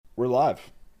We're live.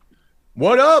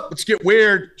 What up? Let's get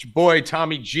weird. It's your boy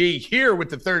Tommy G here with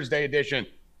the Thursday edition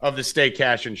of the Stay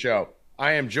Cashin' Show.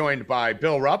 I am joined by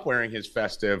Bill Rupp wearing his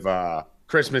festive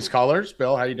Christmas colors.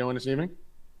 Bill, how you doing this evening?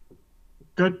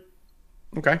 Good.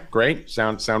 Okay, great.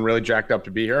 Sound really jacked up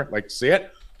to be here. Like to see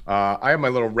it. I have my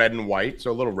little red and white,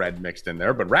 so a little red mixed in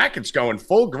there. But Racket's going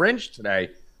full Grinch today.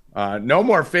 No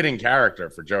more fitting character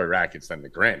for Joey Rackets than the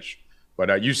Grinch.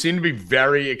 But you seem to be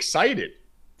very excited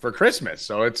for Christmas.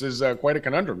 So it's quite a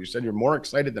conundrum. You said you're more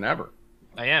excited than ever.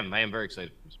 I am very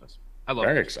excited for Christmas. I love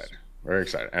Very Christmas. excited. Very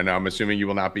excited. And I'm assuming you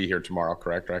will not be here tomorrow,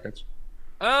 correct, Rackets?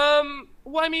 Well,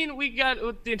 I mean, we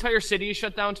got the entire city is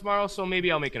shut down tomorrow, so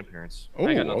maybe I'll make an appearance.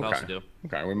 I got nothing else to do.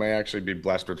 Okay, we may actually be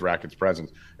blessed with Rackets' presence.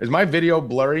 Is my video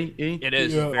blurry, E? It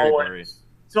is Yeah. very blurry.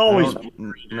 It's always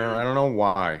No, I don't know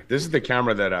why. This is the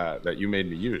camera that you made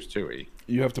me use too, E.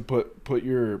 You have to put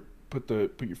your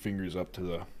fingers up to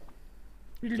the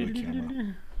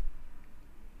camera.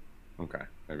 Okay,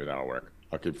 maybe that'll work.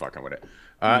 I'll keep fucking with it.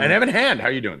 And Evan Hand, how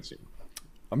you doing this evening?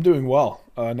 I'm doing well.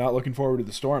 Not looking forward to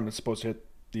the storm that's supposed to hit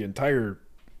the entire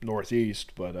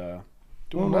Northeast, but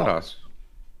doing Not well. us.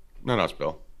 Not us,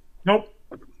 Bill. nope.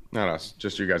 Not us.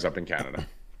 Just you guys up in Canada.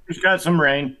 Just got some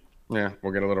rain. Yeah,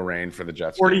 we'll get a little rain for the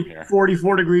Jets game 40, here.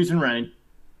 44 degrees and rain.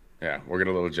 Yeah, we'll get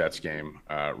a little Jets game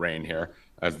rain here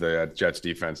as the Jets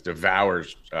defense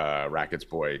devours Rackets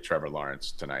boy Trevor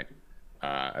Lawrence tonight.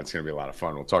 That's going to be a lot of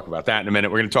fun. We'll talk about that in a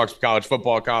minute. We're going to talk some college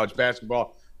football, college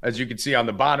basketball. As you can see on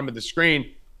the bottom of the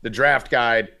screen, the draft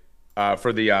guide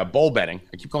for the bowl betting.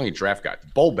 I keep calling it draft guide. The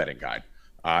bowl betting guide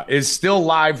is still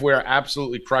live. We're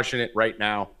absolutely crushing it right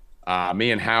now.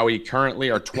 Me and Howie currently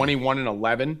are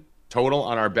 21-11 total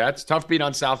on our bets. Tough beat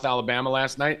on South Alabama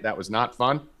last night. That was not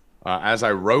fun. As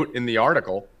I wrote in the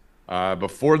article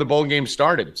before the bowl game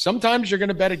started, sometimes you're going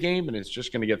to bet a game and it's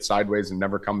just going to get sideways and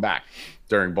never come back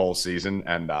during bowl season.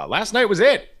 And last night was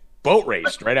it. Boat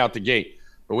raced right out the gate.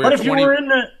 But if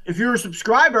you were a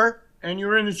subscriber and you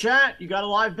were in the chat, you got a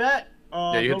live bet.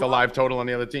 Yeah, you hit the live total on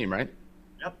the other team, right?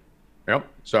 Yep. Yep.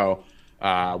 So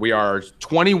we are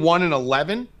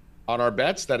 21-11 on our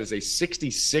bets. That is a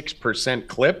 66%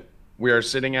 clip we are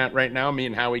sitting at right now, me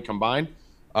and Howie combined.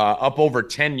 Up over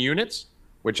 10 units,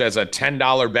 which as a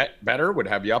 $10 better would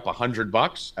have you up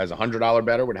 $100. As a $100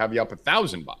 better would have you up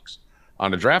 $1,000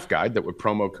 on a draft guide that would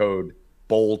promo code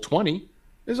BOWL20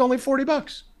 is only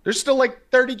 $40. There's still like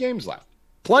 30 games left.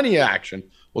 Plenty of action.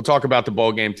 We'll talk about the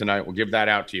bowl game tonight. We'll give that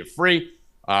out to you free.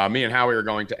 Me and Howie are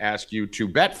going to ask you to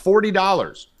bet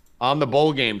 $40 on the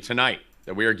bowl game tonight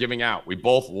that we are giving out. We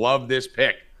both love this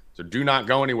pick, so do not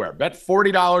go anywhere. Bet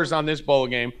 $40 on this bowl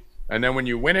game, and then when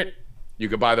you win it, you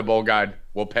could buy the bowl guide.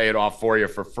 We'll pay it off for you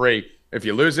for free. If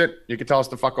you lose it, you can tell us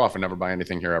to fuck off and never buy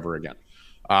anything here ever again.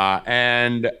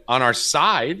 And on our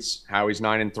sides, Howie's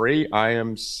 9-3. I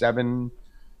am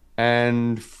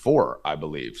 7-4, I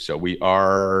believe. So we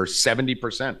are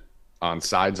 70% on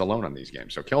sides alone on these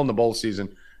games. So killing the bowl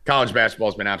season. College basketball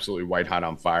has been absolutely white hot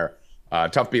on fire.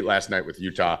 Tough beat last night with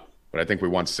Utah, but I think we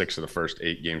won 6 of the first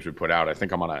 8 games we put out. I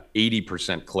think I'm on an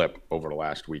 80% clip over the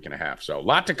last week and a half. So a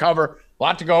lot to cover, a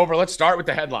lot to go over. Let's start with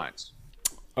the headlines.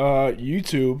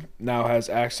 YouTube now has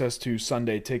access to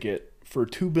Sunday Ticket for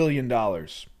 $2 billion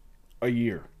a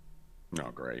year.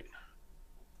 Oh, great.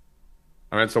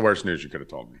 I mean, that's the worst news you could have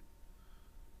told me.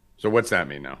 So what's that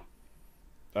mean now?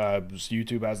 Just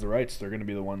YouTube has the rights. They're going to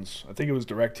be the ones. I think it was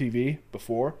DirecTV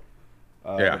before.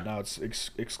 Yeah. But now it's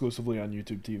exclusively on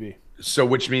YouTube TV. So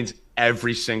which means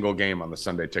every single game on the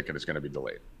Sunday Ticket is going to be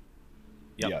delayed.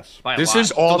 Yep. Yes. By a This lot.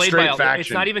 is all Delayed straight by faction.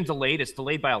 It's not even delayed. It's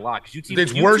delayed by a lot. It's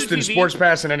It's worse than Sports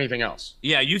Pass and anything else.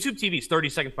 Yeah, YouTube TV is 30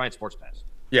 seconds behind Sports Pass.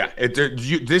 Yeah,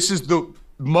 this is the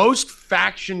most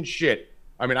faction shit.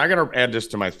 I mean, I got to add this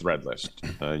to my thread list,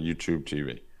 YouTube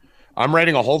TV. I'm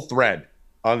writing a whole thread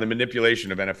on the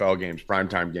manipulation of NFL games,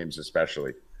 primetime games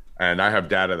especially. And I have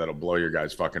data that'll blow your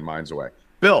guys' fucking minds away.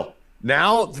 Bill,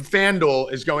 now the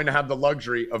FanDuel is going to have the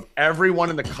luxury of everyone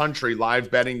in the country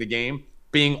live betting the game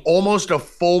being almost a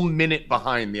full minute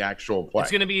behind the actual play.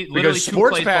 It's going to be literally because 2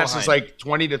 Sports plays Pass behind. is like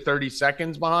 20 to 30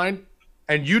 seconds behind,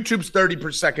 and YouTube's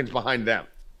 30 seconds behind them.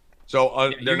 So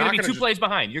they're You're not going to be going 2 plays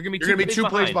behind. You're going to be two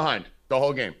plays behind the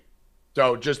whole game.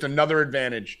 So just another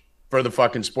advantage for the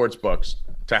fucking sports books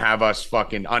to have us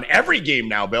fucking on every game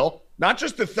now, Bill. Not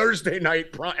just the Thursday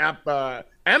night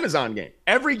Amazon game.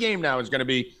 Every game now is going to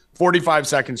be 45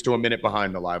 seconds to a minute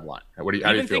behind the live line. How do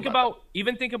you feel about that?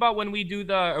 Even think about when we do with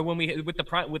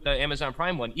the Amazon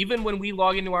Prime one. Even when we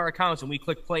log into our accounts and we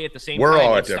click play at the same time, We're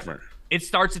all at different. It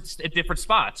starts at different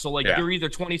spots. So like Yeah. you're either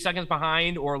 20 seconds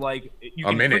behind or like you A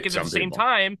can minute, click it some at the same people.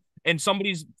 time and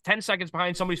somebody's 10 seconds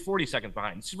behind, somebody's 40 seconds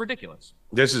behind. It's ridiculous.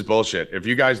 This is bullshit. If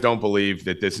you guys don't believe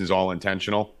that this is all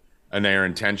intentional and they are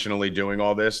intentionally doing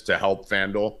all this to help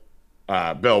FanDuel,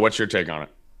 Bill, what's your take on it?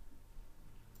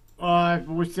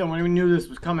 When we knew this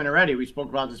was coming already, we spoke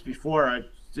about this before. I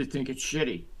just think it's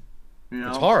shitty. You know?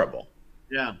 It's horrible.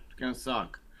 Yeah, it's gonna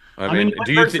suck. I mean,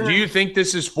 do you think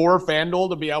this is for FanDuel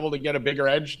to be able to get a bigger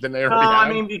edge than they already have? I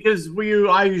mean, because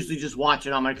I usually just watch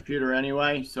it on my computer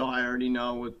anyway, so I already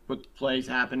know what plays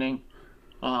happening.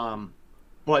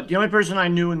 But the only person I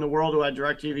knew in the world who had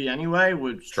DirecTV anyway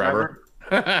was Trevor.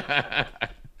 I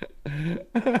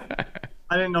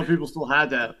didn't know people still had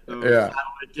that. Those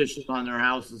satellite dishes on their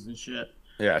houses and shit.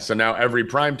 Yeah, so now every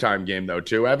primetime game, though,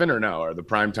 too, Evan, or no? Are the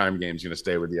primetime games going to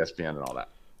stay with ESPN and all that?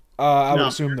 I would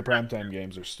assume the primetime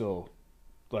games are still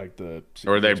like the.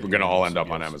 Or are they going to all end up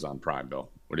on Amazon Prime, Bill?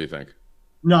 What do you think?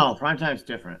 No, primetime's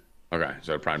different. Okay,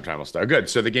 so primetime will stay. Good.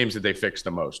 So the games that they fix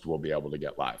the most will be able to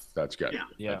get live. That's good.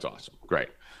 Yeah. That's awesome. Great.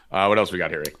 What else we got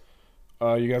here?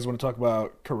 You guys want to talk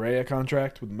about Correa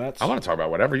contract with the Mets? I want to talk about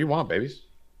whatever you want, babies.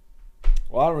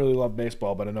 Well, I don't really love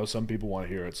baseball, but I know some people want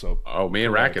to hear it. So, me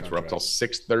and Rackets were up till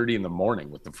 6:30 in the morning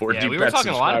with the 4 deep. We were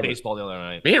talking a lot of baseball the other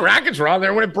night. Me and Rackets were out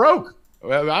there when it broke.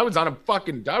 I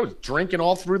was drinking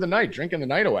all through the night, drinking the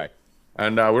night away.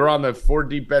 And we were on the 4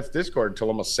 Deep Bets Discord until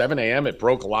almost 7 a.m. It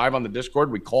broke live on the Discord.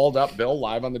 We called up Bill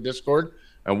live on the Discord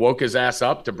and woke his ass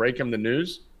up to break him the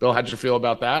news. Bill, how'd you feel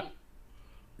about that?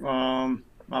 I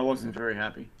wasn't very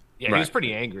happy. Yeah, he was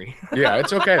pretty angry. Yeah,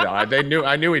 it's okay, though.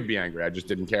 I knew he'd be angry. I just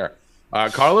didn't care.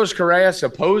 Carlos Correa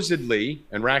supposedly,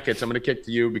 and Rackets, I'm going to kick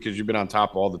to you because you've been on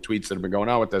top of all the tweets that have been going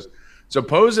on with this.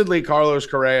 Supposedly, Carlos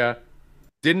Correa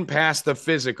didn't pass the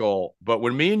physical, but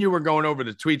when me and you were going over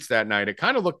the tweets that night, it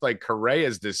kind of looked like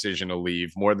Correa's decision to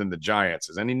leave more than the Giants.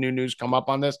 Has any new news come up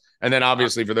on this? And then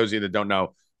obviously, for those of you that don't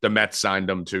know, the Mets signed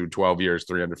him to 12 years,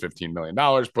 $315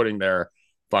 million, putting their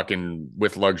fucking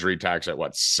with luxury tax at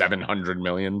what, $700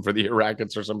 million for the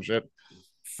Rackets or some shit?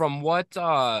 From what,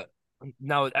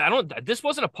 this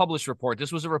wasn't a published report.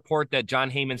 This was a report that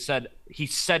John Heyman said. He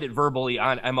said it verbally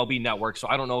on MLB Network. So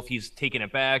I don't know if he's taking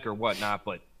it back or whatnot,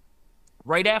 but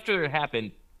right after it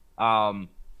happened,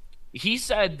 he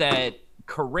said that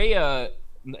Correa,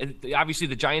 obviously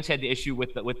the Giants had the issue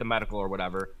with the medical or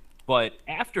whatever, but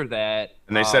after that,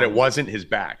 and they said it wasn't his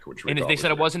back, which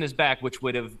it wasn't his back, which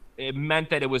it meant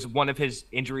that it was one of his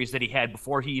injuries that he had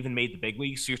before he even made the big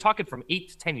leagues. So you're talking from 8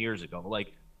 to 10 years ago.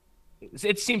 Like,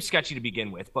 it seems sketchy to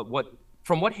begin with, but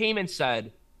from what Heyman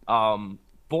said,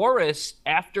 Boris,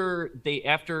 after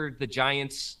the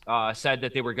Giants said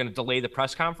that they were going to delay the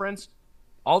press conference,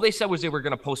 all they said was they were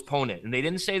going to postpone it, and they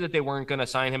didn't say that they weren't going to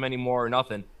sign him anymore or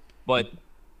nothing. But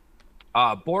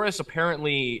Boris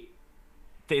apparently,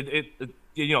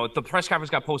 the press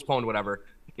conference got postponed, whatever.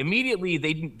 Immediately,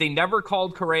 they never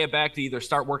called Correa back to either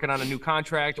start working on a new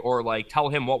contract or like tell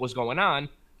him what was going on.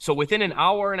 So within an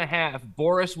hour and a half,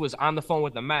 Boris was on the phone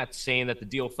with the Mets saying that the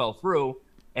deal fell through,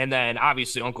 and then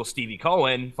obviously Uncle Stevie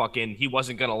Cohen, he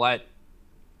wasn't going to let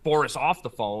Boris off the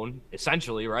phone,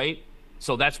 essentially, right?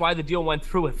 So that's why the deal went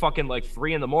through at fucking like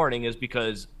 3 a.m. is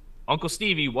because Uncle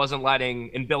Stevie wasn't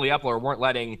letting, and Billy Epler weren't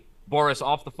letting Boris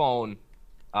off the phone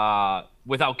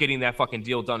without getting that fucking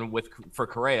deal done for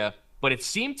Correa. But it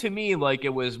seemed to me like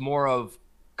it was more of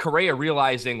Correa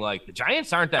realizing like the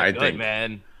Giants aren't that good,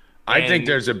 man. I think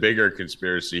there's a bigger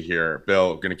conspiracy here.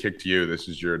 Bill, going to kick to you. This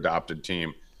is your adopted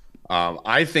team.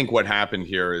 I think what happened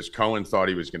here is Cohen thought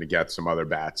he was going to get some other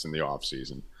bats in the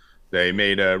offseason. They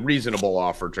made a reasonable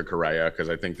offer to Correa because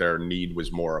I think their need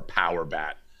was more a power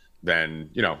bat than,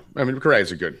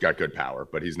 Correa's got good power,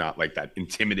 but he's not like that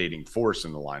intimidating force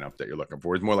in the lineup that you're looking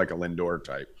for. He's more like a Lindor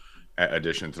type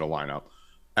addition to the lineup.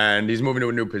 And he's moving to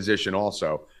a new position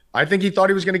also. I think he thought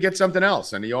he was going to get something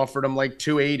else, and he offered him like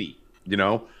 $280,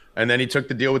 and then he took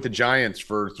the deal with the Giants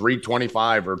for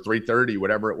 $325 or $330,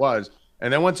 whatever it was.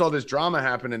 And then once all this drama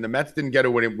happened and the Mets didn't get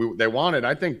what they wanted,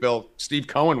 I think Steve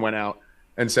Cohen went out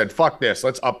and said, fuck this,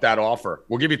 let's up that offer.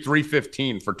 We'll give you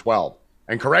 $315 for 12.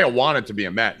 And Correa wanted to be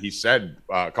a Met. He said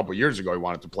a couple of years ago he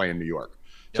wanted to play in New York.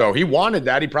 Yep. So he wanted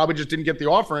that. He probably just didn't get the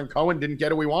offer, and Cohen didn't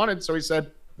get what he wanted. So he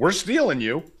said, we're stealing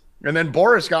you. And then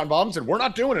Boris got involved and said, we're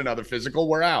not doing another physical.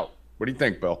 We're out. What do you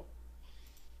think, Bill?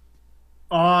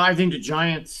 I think the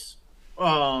Giants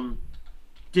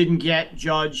didn't get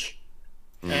Judge,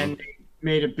 and they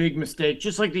made a big mistake,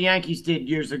 just like the Yankees did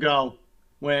years ago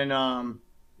when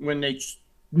they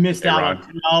missed out on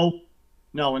Cano.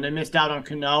 No, when they missed out on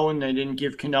Cano and they didn't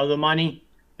give Cano the money,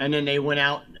 and then they went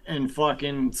out and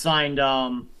fucking signed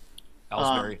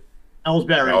Ellsbury.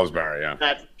 Ellsbury, yeah.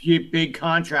 That big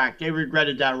contract. They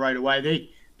regretted that right away.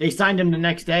 They signed him the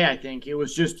next day, I think. It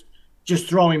was just just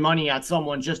throwing money at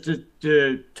someone just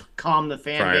to calm the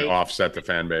fan Try and base. offset the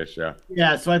fan base. Yeah.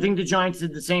 Yeah, so I think the Giants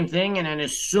did the same thing, and then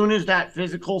as soon as that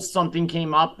physical something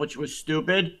came up, which was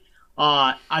stupid,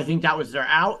 I think that was their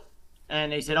out,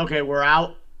 and they said, "Okay, we're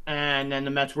out," and then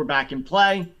the Mets were back in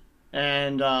play,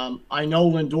 and I know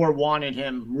Lindor wanted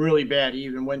him really bad. He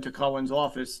even went to Cohen's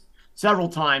office several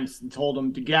times and told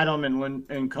him to get him,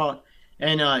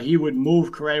 and he would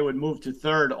move. Correa would move to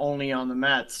third only on the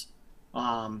Mets.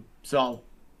 So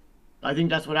I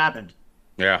think that's what happened.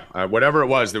 Yeah. Whatever it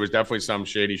was, there was definitely some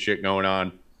shady shit going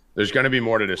on. There's going to be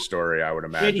more to this story, I would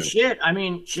imagine. Shady shit. I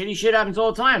mean, shady shit happens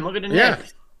all the time. Look at the Yeah.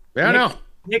 Knicks. Yeah, I know.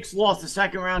 Knicks lost the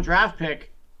second-round draft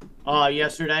pick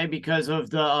yesterday because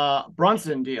of the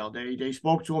Brunson deal. They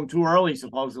spoke to him too early,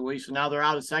 supposedly, so now they're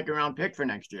out a second-round pick for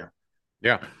next year.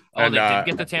 Yeah. Oh, And, they did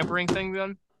get the tampering thing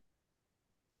done?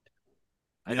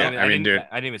 I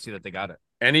didn't even see that they got it.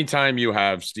 anytime you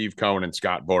have Steve Cohen and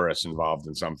Scott Boras involved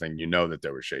in something, you know that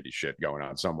there was shady shit going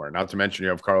on somewhere. Not to mention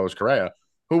you have Carlos Correa,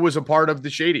 who was a part of the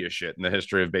shadiest shit in the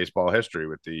history of baseball history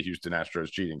with the Houston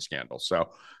Astros cheating scandal.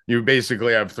 So you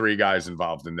basically have three guys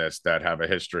involved in this that have a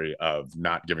history of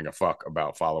not giving a fuck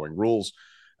about following rules.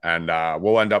 And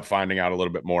we'll end up finding out a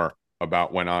little bit more about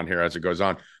what went on here as it goes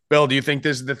on. Bill, do you think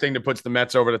this is the thing that puts the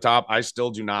Mets over the top? I still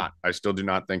do not. I still do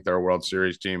not think they're a World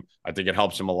Series team. I think it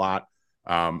helps them a lot.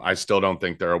 I still don't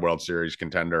think they're a World Series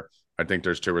contender. I think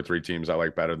there's two or three teams I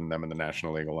like better than them in the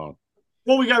National League alone.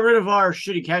 Well, we got rid of our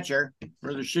shitty catcher,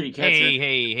 or the shitty catcher.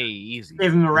 Hey, easy.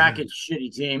 Gave him the Rackets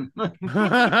shitty team. Good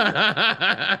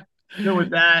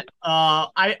with that.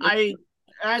 I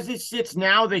as it sits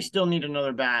now, they still need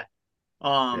another bat.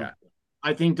 Yeah.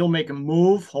 I think they'll make a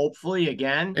move, hopefully,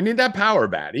 again. I need that power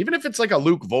bat, even if it's like a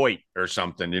Luke Voigt or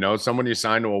something, someone you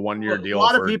sign to a 1-year deal. A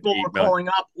lot of people were calling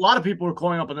up. A lot of people were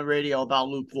calling up on the radio about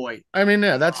Luke Voigt. I mean,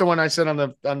 yeah, that's the one I said on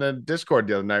the Discord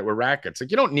the other night with Rackets. Like,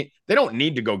 they don't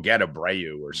need to go get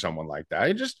Abreu or someone like that.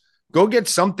 You just go get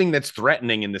something that's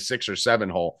threatening in the 6 or 7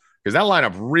 hole, because that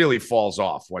lineup really falls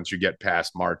off once you get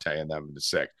past Marte and them in the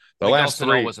 6. The last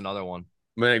three was another one.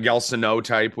 Miguel Sano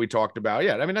type we talked about.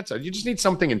 Yeah, I mean, you just need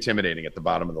something intimidating at the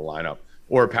bottom of the lineup,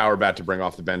 or a power bat to bring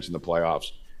off the bench in the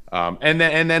playoffs. And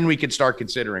then we could start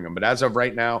considering them. But as of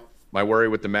right now, my worry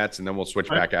with the Mets, and then we'll switch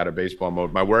back out of baseball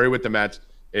mode. My worry with the Mets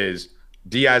is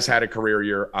Diaz had a career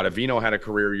year, Ottavino had a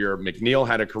career year, McNeil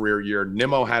had a career year,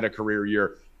 Nimmo had a career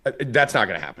year. That's not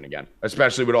going to happen again,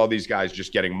 especially with all these guys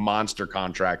just getting monster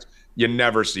contracts. You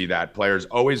never see that. Players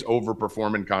always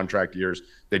overperform in contract years.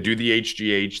 They do the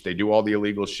HGH. They do all the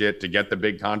illegal shit to get the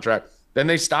big contract. Then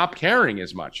they stop caring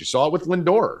as much. You saw it with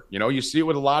Lindor. You see it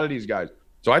with a lot of these guys.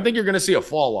 So I think you're going to see a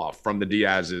fall off from the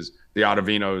Diaz's, the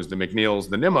Ottavinos, the McNeils,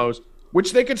 the Nimmos,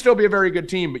 which they could still be a very good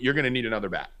team, but you're going to need another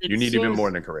bat. You need even more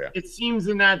than Correa. It seems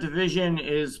in that division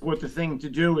is what the thing to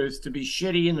do is to be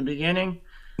shitty in the beginning.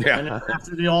 Yeah. And then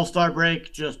after the All-Star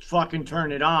break, just fucking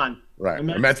turn it on. Right.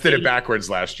 The Mets did it backwards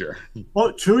last year.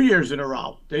 Well, 2 years in a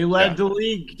row. They led the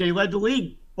league. They led the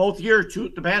league both years.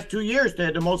 The past 2 years, they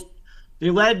had the most.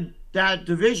 They led that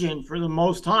division for the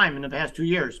most time in the past 2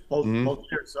 years. Both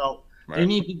years. So they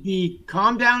need to be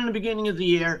calm down in the beginning of the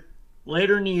year,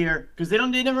 later in the year, because they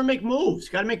never make moves.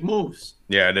 Got to make moves.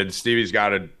 Yeah, then Stevie's got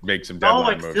to make some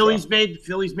deadline moves.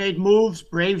 Phillies made moves.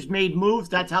 Braves made moves.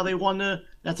 That's how they won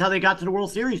That's how they got to the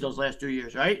World Series those last 2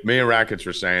 years, right? Me and Rackets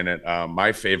were saying it.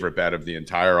 My favorite bet of the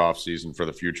entire offseason for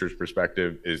the futures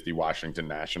perspective is the Washington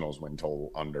Nationals win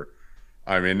total under.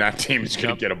 I mean, that team is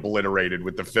going to get obliterated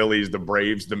with the Phillies, the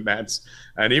Braves, the Mets,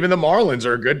 and even the Marlins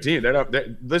are a good team.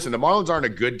 Listen, the Marlins aren't a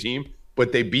good team,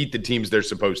 but they beat the teams they're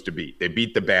supposed to beat. They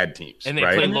beat the bad teams. And they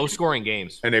play low-scoring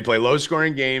games. And they play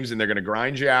low-scoring games, and they're going to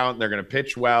grind you out, and they're going to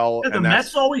pitch well. Yeah, the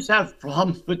Mets always have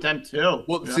problems with them, too.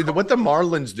 Well, see, what the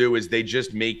Marlins do is they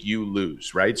just make you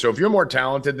lose, right? So if you're more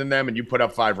talented than them and you put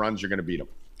up 5 runs, you're going to beat them.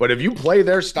 But if you play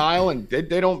their style and they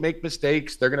don't make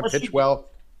mistakes, they're going to pitch well.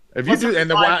 If you do, and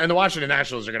the Washington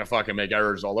Nationals are going to fucking make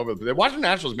errors all over. The Washington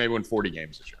Nationals may win 40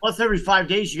 games this year. Plus, every 5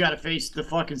 days, you got to face the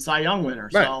fucking Cy Young winner.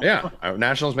 Right, so. yeah.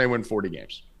 Nationals may win 40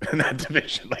 games in that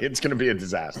division. Like, it's going to be a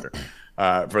disaster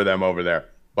for them over there.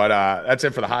 But that's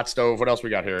it for the hot stove. What else we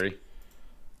got, Harry?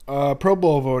 Pro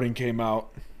Bowl voting came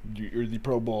out. Or the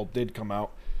Pro Bowl did come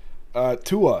out.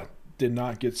 Tua did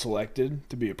not get selected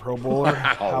to be a Pro Bowler.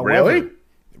 However, really?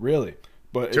 Really.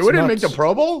 But Tua didn't make the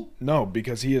Pro Bowl? No,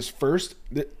 because he is first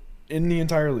in the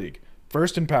entire league.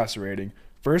 First in passer rating.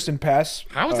 First in pass.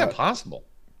 How is that possible?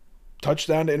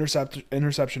 Touchdown to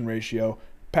interception ratio.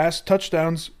 Pass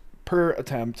touchdowns per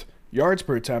attempt. Yards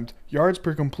per attempt. Yards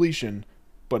per completion.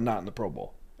 But not in the Pro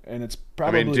Bowl. and it's I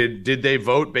probably. mean, did they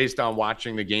vote based on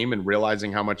watching the game and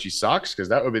realizing how much he sucks? Because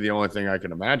that would be the only thing I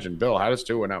can imagine. Bill, how does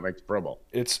Tua not make the Pro Bowl?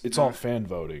 It's all fan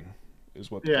voting,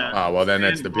 is what. Yeah. Oh well, then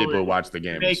Fan it's the people who voting. watch the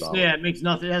game. and saw it. It makes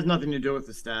nothing. It has nothing to do with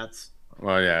the stats.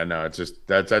 Well, yeah, no, it's just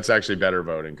that's actually better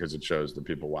voting because it shows the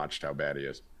people watched how bad he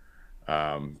is.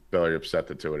 Bill, are you upset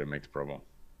that Tua didn't make the Pro Bowl?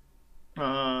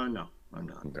 No, I'm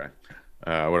not. Okay.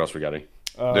 What else we got?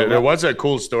 There was a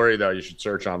cool story though. You should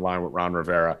search online with Ron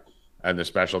Rivera and the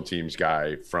special teams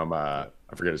guy from I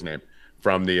forget his name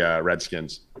from the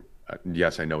Redskins.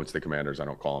 Yes, I know it's the Commanders. I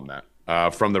don't call them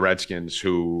that. From the Redskins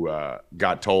who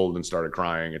got told and started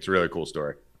crying. It's a really cool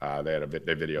story. They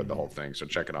videoed the whole thing, so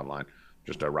check it online.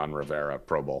 Just a Ron Rivera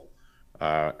Pro Bowl.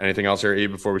 Anything else here, E,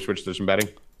 before we switch to some betting?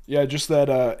 Yeah, just that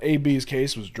AB's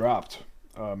case was dropped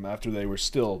after they were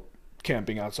still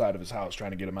camping outside of his house trying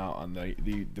to get him out on the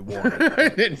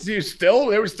warrant.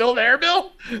 They were still there,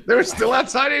 Bill? They were still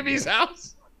outside AB's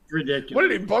house? Ridiculous. What,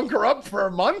 did he bunker up for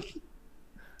a month?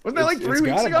 Wasn't that like 3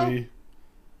 weeks ago?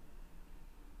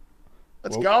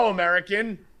 Let's go,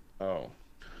 American. Oh.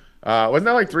 Wasn't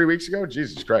that like 3 weeks ago?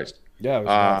 Jesus Christ. Yeah, it was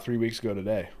about 3 weeks ago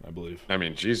today, I believe. I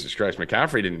mean, Jesus Christ.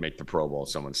 McCaffrey didn't make the Pro Bowl,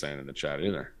 someone's saying in the chat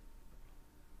either.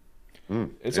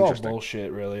 It's all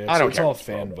bullshit, really. I don't it's care all about the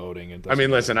Pro fan Bowl. voting. I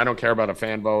mean, listen, I don't care about a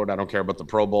fan vote. I don't care about the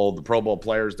Pro Bowl. The Pro Bowl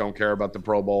players don't care about the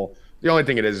Pro Bowl. The only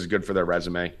thing it is good for their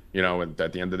resume. You know, and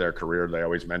at the end of their career, they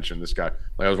always mention this guy.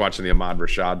 Like I was watching the Ahmad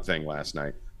Rashad thing last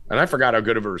night, and I forgot how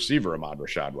good of a receiver Ahmad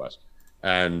Rashad was.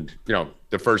 And, you know,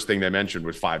 the first thing they mentioned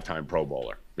was 5-time Pro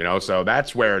Bowler. You know, so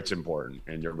that's where it's important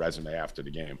in your resume after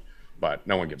the game. But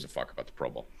no one gives a fuck about the Pro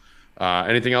Bowl.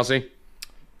 Anything else, E?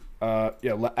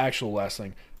 Actual last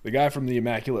thing. The guy from the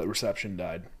Immaculate Reception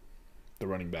died. The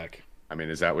running back. I mean,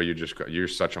 is that what you're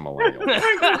such a millennial.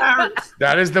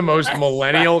 That is the most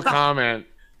millennial comment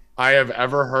I have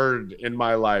ever heard in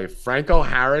my life. Franco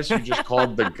Harris, you just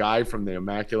called the guy from the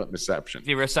Immaculate Reception.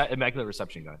 The Immaculate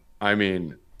Reception guy. I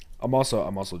mean, I'm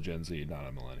also Gen Z, not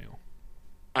a millennial.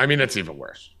 I mean, that's even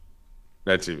worse.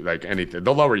 That's even, like anything.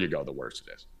 The lower you go, the worse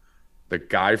it is. The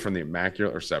guy from the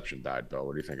Immaculate Reception died, Bill.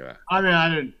 What do you think of that? I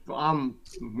mean, I'm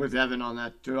with Evan on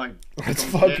that too. Let's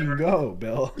fucking go,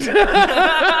 Bill.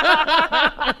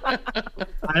 I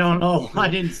don't know. I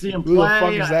didn't see him play. Who the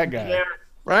fuck is that guy?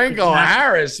 Franco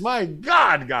Harris. My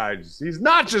God, guys. He's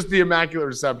not just the Immaculate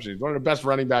Reception. He's one of the best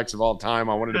running backs of all time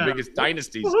on one of the biggest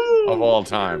dynasties of all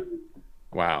time.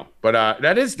 Wow. But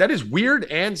that is weird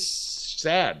and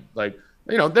sad. Like,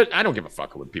 you know, I don't give a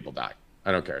fuck when people die.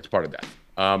 I don't care. It's part of death.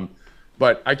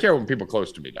 But I care when people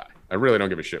close to me die. I really don't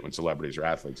give a shit when celebrities or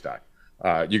athletes die.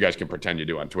 You guys can pretend you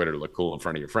do on Twitter to look cool in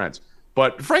front of your friends.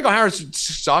 But Franco Harris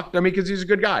sucked. I mean, because he's a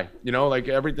good guy. You know, like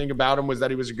everything about him was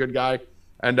that he was a good guy.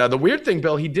 And the weird thing,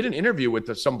 Bill, he did an interview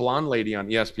with some blonde lady on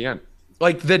ESPN,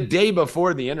 like the day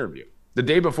before the interview, the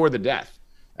day before the death.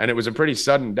 And it was a pretty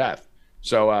sudden death.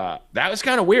 So that was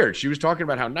kind of weird. She was talking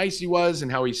about how nice he was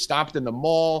and how he stopped in the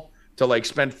mall to like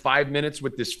spend 5 minutes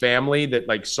with this family that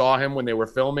like saw him when they were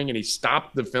filming, and he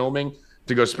stopped the filming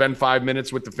to go spend 5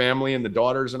 minutes with the family and the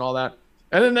daughters and all that.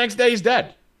 And the next day he's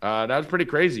dead. That was pretty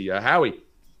crazy. Howie,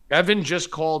 Evan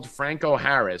just called Franco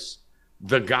Harris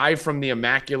the guy from the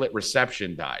Immaculate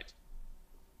Reception died.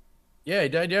 Yeah, he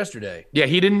died yesterday. Yeah,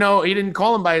 he didn't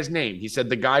call him by his name. He said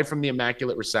the guy from the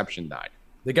Immaculate Reception died.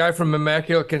 The guy from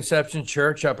Immaculate Conception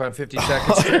Church up on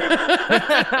 52nd Street.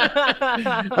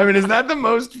 I mean, is that the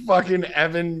most fucking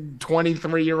Evan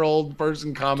 23-year-old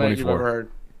person comment 24. you've ever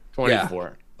heard? 24. Yeah.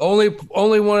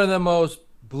 Only one of the most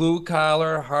blue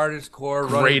collar, hardest core,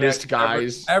 greatest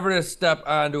guys ever to step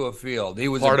onto a field. He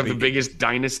was part of the biggest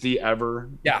dynasty ever.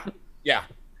 Yeah.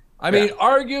 I mean,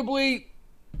 arguably,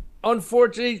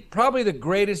 unfortunately, probably the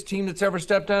greatest team that's ever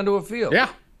stepped onto a field. Yeah.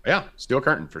 Steel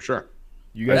curtain for sure.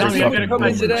 You guys are I'm fucking going to come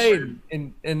in boomers. today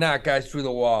and knock guys through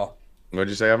the wall. What'd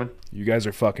you say, Evan? You guys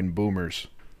are fucking boomers.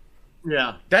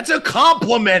 Yeah. That's a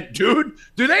compliment, dude.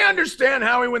 Do they understand,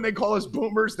 Howie, when they call us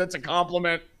boomers, that's a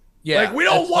compliment? Yeah, like, we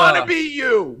don't want to be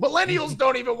you. Millennials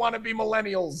don't even want to be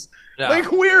millennials. No. Like,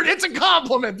 weird. It's a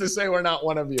compliment to say we're not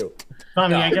one of you.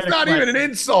 Tommy, I got It's a not question. even an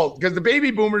insult, because the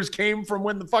baby boomers came from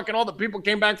when the fucking all the people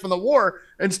came back from the war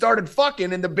and started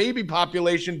fucking, and the baby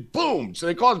population boomed. So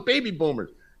they call us baby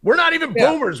boomers. We're not even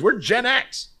boomers. We're Gen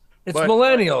X. It's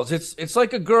millennials. It's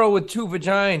like a girl with two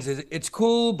vaginas. It's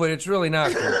cool, but it's really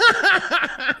not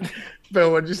cool.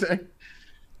 Bill, what'd you say?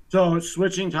 So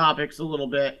switching topics a little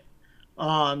bit.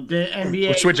 The NBA.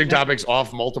 We're switching topics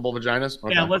off multiple vaginas?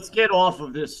 Okay. Yeah, let's get off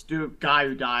of this stupid guy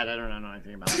who died. I don't know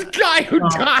anything about that. Guy who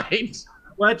died.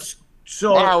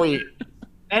 So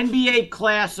NBA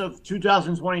class of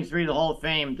 2023, the Hall of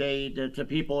Fame, the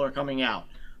people are coming out.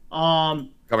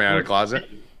 Coming out of the closet?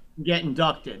 get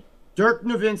inducted. Dirk He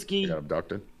got Nowitzki,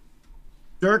 abducted.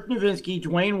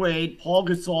 Dwayne Wade, Paul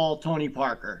Gasol, Tony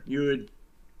Parker. You would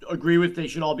agree with they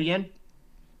should all be in?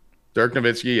 Dirk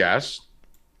Nowitzki, yes.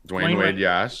 Dwayne Wade,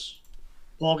 yes.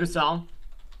 Paul Gasol?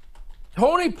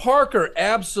 Tony Parker,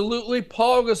 absolutely.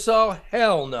 Paul Gasol,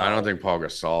 hell no. I don't think Paul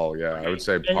Gasol. Yeah, I would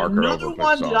say And Parker another over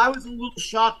one that I Gasol. was a little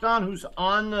shocked on, who's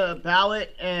on the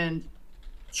ballot, and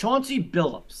Chauncey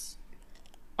Billups.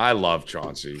 I love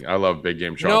Chauncey. I love big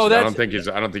game No, Chauncey. I that's-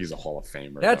 don't think he's a Hall of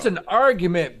Famer. That's though. an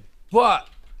argument, but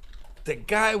the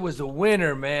guy was a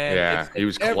winner, man. Yeah, It's- he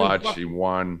was every clutch. fuck- He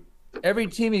won. Every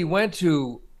team he went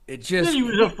to, it just He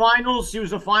was a finals. He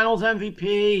was a finals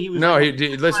MVP. He was No, like he a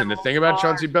did. Listen, the finals thing about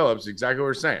star. Chauncey Billups, exactly what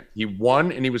we're saying. He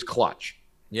won and he was clutch.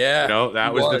 yeah. You know, that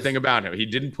he was the thing about him. He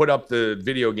didn't put up the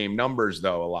video game numbers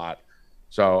though a lot.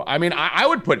 So I mean, I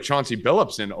would put Chauncey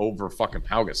Billups in over fucking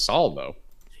Pau Gasol though.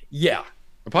 Yeah,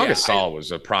 Pau Yeah, Gasol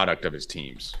was a product of his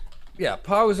teams. yeah.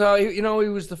 Paul Gasol, he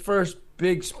was the first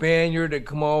big Spaniard to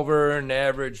come over and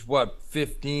average what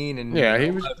 15 and Yeah, he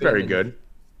was 11, very and good.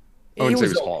 I He wouldn't say he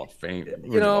was was Hall of Fame.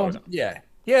 yeah.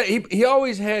 He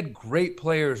always had great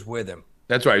players with him.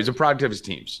 That's right. He's a product of his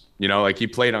teams. You know, like he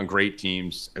played on great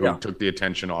teams who Yeah. took the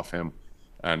attention off him.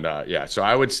 And yeah, so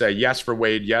I would say yes for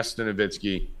Wade, yes to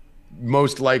Nowitzki.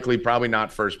 Most likely, probably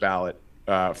not first ballot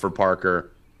for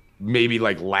Parker. Maybe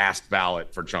like last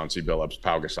ballot for Chauncey Billups.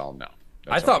 Pau Gasol, no.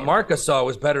 I That's thought all. Marc Gasol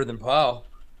was better than Paul.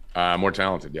 More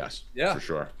talented, yes. Yeah. For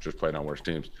sure. Just played on worse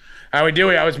teams. How we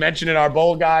doing? I was mentioning our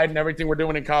bowl guide and everything we're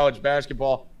doing in college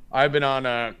basketball. I've been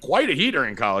on quite a heater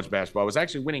in college basketball. I was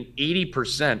actually winning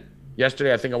 80%.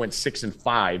 Yesterday, I think I went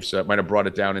 6-5, so it might have brought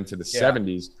it down into the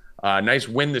 70s. Nice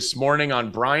win this morning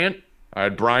on Bryant.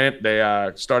 Bryant,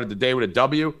 they started the day with a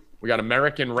W. We got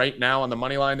American right now on the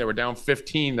money line. They were down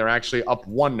 15. They're actually up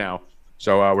 1 now.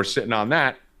 So we're sitting on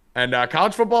that. And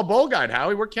college football bowl guide,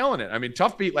 Howie, we're killing it. I mean,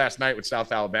 tough beat last night with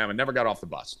South Alabama. Never got off the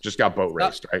bus. Just got boat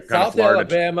raced, right? Kind of South Florida.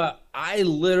 Alabama, I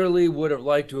literally would have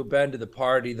liked to have been to the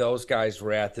party those guys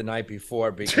were at the night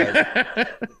before because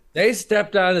they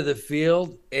stepped onto the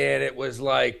field and it was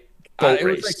like Boat it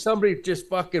was race. like somebody just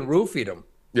fucking roofied them.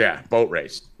 Yeah, boat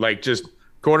race. Like just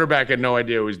quarterback had no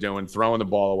idea what he was doing, throwing the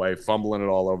ball away, fumbling it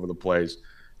all over the place.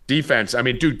 Defense, I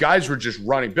mean, dude, guys were just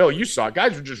running. Bill, you saw it.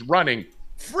 Guys were just running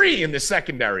free in the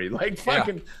secondary, like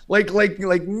fucking, like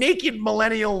naked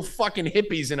millennial fucking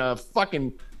hippies in a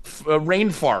fucking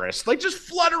rainforest, like just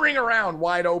fluttering around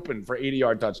wide open for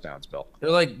 80-yard touchdowns. Bill, They're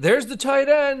like, there's the tight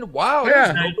end. Wow,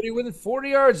 Yeah. there's nobody within 40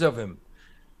 yards of him.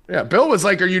 yeah. Bill was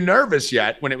like, "Are you nervous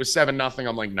yet?" When it was 7-0,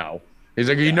 I'm like, "No." He's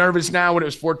like, "Are you nervous now?" When it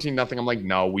was 14-0, I'm like,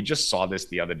 "No, we just saw this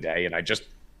the other day, and I just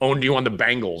owned you on the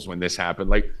Bengals when this happened."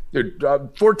 Like, dude,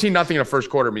 14-0 in the first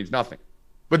quarter means nothing.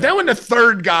 But then when the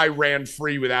third guy ran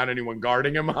free without anyone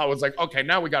guarding him, I was like, okay,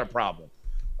 now we got a problem.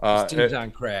 This team's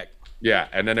on crack. Yeah,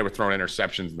 and then they were throwing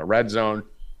interceptions in the red zone.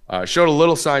 Showed a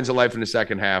little signs of life in the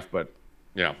second half, but,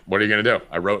 you know, what are you going to do?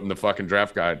 I wrote in the fucking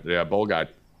draft guide, the bowl guide,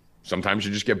 sometimes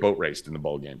you just get boat raced in the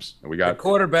bowl games. And we The got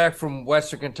quarterback from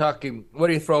Western Kentucky, what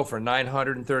do you throw for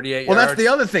 938 Well, yards? that's the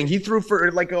other thing. He threw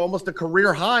for like almost a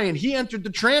career high, and he entered the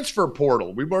transfer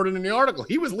portal. We wrote it in the article.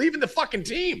 He was leaving the fucking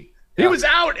team. He was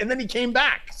out, and then he came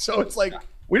back. So it's like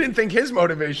we didn't think his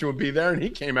motivation would be there, and he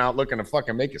came out looking to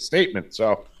fucking make a statement.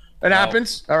 So it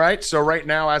happens. All right. So right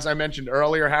now, as I mentioned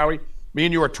earlier, Howie, me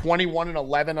and you are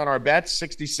 21-11 on our bets,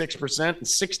 66%, and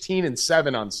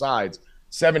 16-7 on sides,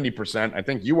 70%. I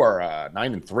think you are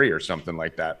 9-3 or something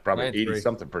like that, probably 9-3.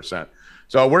 80-something percent.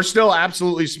 So we're still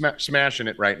absolutely smashing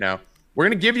it right now. We're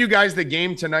going to give you guys the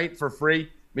game tonight for free.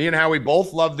 Me and Howie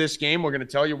both love this game. We're going to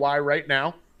tell you why right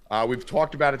now. We've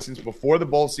talked about it since before the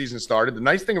bowl season started. The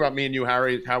nice thing about me and you,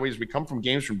 Howie, is we come from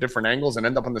games from different angles and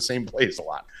end up on the same plays a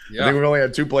lot. Yeah. I think we've only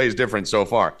had 2 plays different so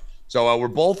far. So we're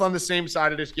both on the same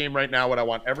side of this game right now. What I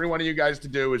want every one of you guys to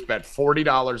do is bet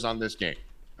 $40 on this game.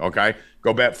 Okay?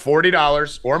 Go bet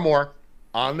 $40 or more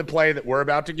on the play that we're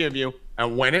about to give you.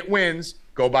 And when it wins,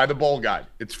 go buy the bowl guide.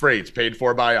 It's free. It's paid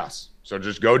for by us. So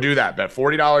just go do that. Bet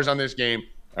 $40 on this game.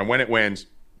 And when it wins,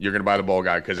 you're going to buy the bowl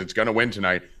guide because it's going to win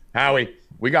tonight. Howie,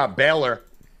 we got Baylor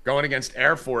going against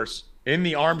Air Force in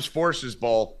the Armed Forces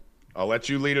Bowl. I'll let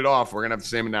you lead it off. We're going to have the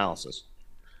same analysis.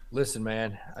 Listen,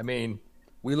 man, I mean,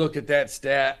 we looked at that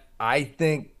stat. I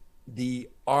think the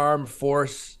armed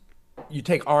force, you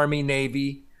take Army,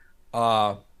 Navy,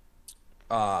 Air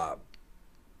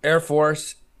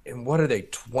Force, and what are they,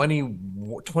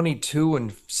 22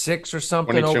 and 6 or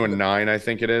something? 22 and 9, I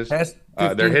think it is. Past They're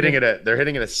 15 hitting it at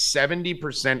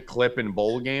 70% clip in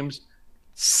bowl games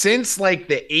since like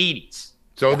the 80s.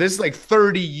 So this is like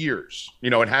 30 years.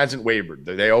 You know, it hasn't wavered.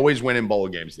 They always win in bowl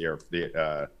games,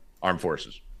 the Armed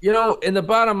Forces. You know, and the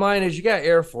bottom line is you got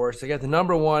Air Force. They got the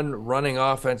 #1 running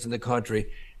offense in the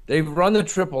country. They run the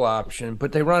triple option,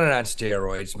 but they run it on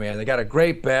steroids, man. They got a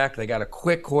great back. They got a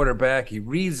quick quarterback. He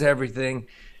reads everything.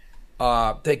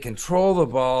 They control the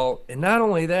ball. And not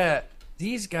only that,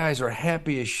 these guys are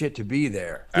happy as shit to be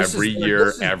there. Every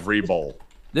year, every bowl.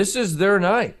 This is their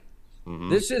night.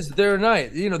 This is their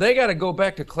night. You know, they got to go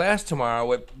back to class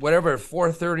tomorrow at whatever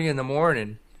 4:30 in the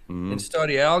morning and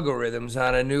study algorithms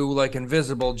on a new like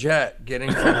invisible jet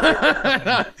getting from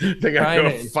They got to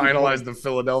go finalize the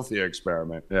Philadelphia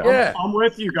experiment. Yeah. I'm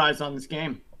with you guys on this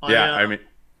game. I mean,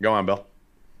 go on, Bill.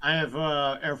 I have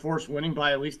Air Force winning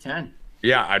by at least 10.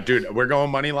 Yeah, dude, we're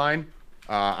going money line.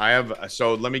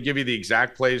 So let me give you the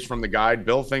exact plays from the guide.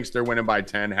 Bill thinks they're winning by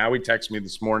 10. Howie texted me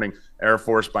this morning, Air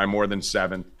Force by more than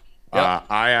 7. Yep.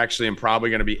 I actually am probably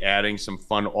going to be adding some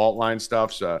fun alt line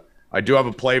stuff. So I do have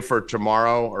a play for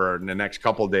tomorrow or in the next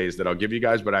couple of days that I'll give you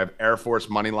guys, but I have Air Force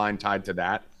money line tied to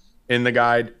that in the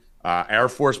guide. Air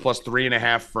Force plus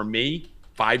 3.5 for me,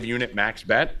 5-unit max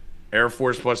bet. Air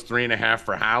Force plus 3.5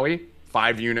 for Howie,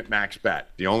 5-unit max bet.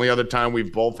 The only other time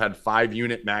we've both had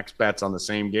 5-unit max bets on the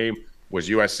same game was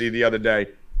USC the other day,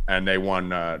 and they won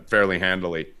fairly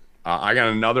handily. I got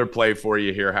another play for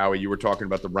you here, Howie. You were talking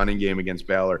about the running game against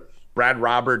Baylor. Brad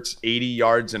Roberts, 80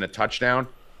 yards and a touchdown.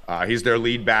 He's their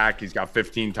lead back. He's got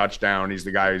 15 touchdown. He's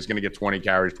the guy who's going to get 20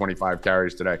 carries, 25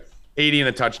 carries today. 80 and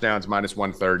a touchdown's minus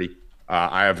 130.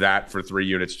 I have that for 3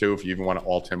 units too. If you even want to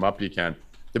alt him up, you can.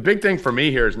 The big thing for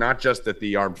me here is not just that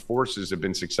the armed forces have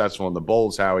been successful in the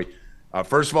bowls, Howie.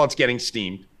 First of all, it's getting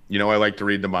steamed. You know, I like to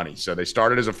read the money. So they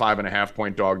started as a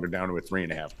 5.5-point dog. They're down to a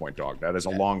 3.5-point dog. That is a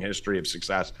long history of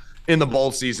success in the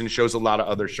bowl season. Shows a lot of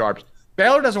other sharps.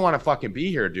 Baylor doesn't want to fucking be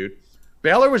here, dude.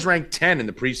 Baylor was ranked 10 in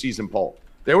the preseason poll.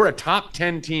 They were a top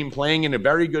 10 team playing in a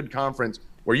very good conference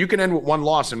where you can end with 1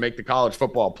 loss and make the college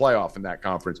football playoff in that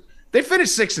conference. They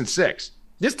finished 6-6.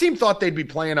 This team thought they'd be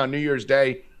playing on New Year's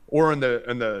Day or in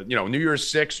the New Year's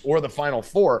 6 or the Final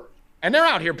Four. And they're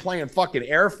out here playing fucking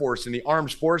Air Force in the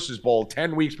Armed Forces Bowl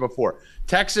 10 weeks before.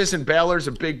 Texas and Baylor's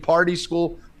a big party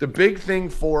school. The big thing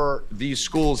for these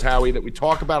schools, Howie, that we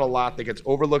talk about a lot that gets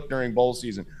overlooked during bowl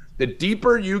season, the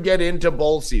deeper you get into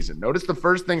bowl season, notice the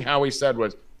first thing Howie said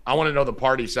was, I want to know the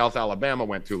party South Alabama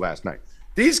went to last night.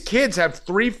 These kids have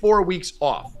 3-4 weeks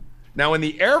off. Now, in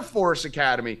the Air Force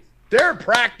Academy, they're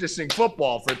practicing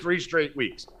football for 3 straight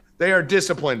weeks. They are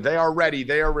disciplined. They are ready.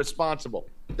 They are responsible.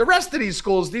 The rest of these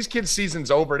schools, these kids' season's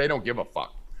over. They don't give a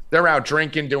fuck. They're out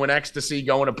drinking, doing ecstasy,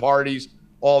 going to parties,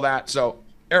 all that. So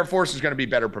Air Force is going to be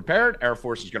better prepared. Air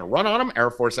Force is going to run on them. Air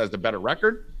Force has the better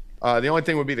record. The only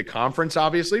thing would be the conference,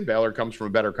 obviously. Baylor comes from a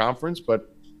better conference.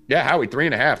 But, yeah, Howie,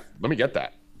 3.5. Let me get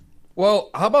that. Well,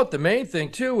 how about the main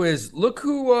thing, too, is look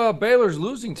who Baylor's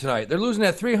losing tonight. They're losing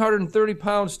that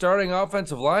 330-pound starting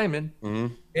offensive lineman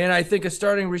and I think a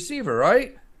starting receiver,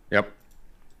 right? Yep.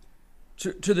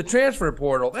 To the transfer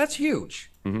portal. That's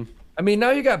huge. I mean,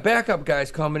 now you got backup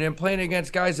guys coming in, playing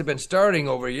against guys that have been starting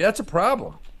over you. That's a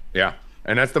problem. Yeah,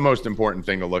 and that's the most important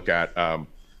thing to look at.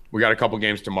 We got a couple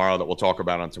games tomorrow that we'll talk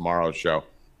about on tomorrow's show.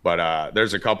 But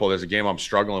there's a game I'm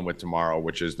struggling with tomorrow,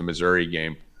 which is the Missouri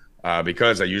game.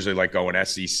 Because I usually like going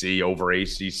SEC over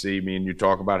ACC. Me and you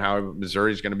talk about how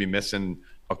Missouri's going to be missing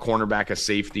a cornerback, a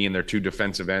safety, and their 2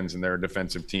 defensive ends, and they're a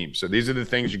defensive team. So these are the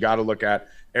things you got to look at.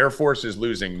 Air Force is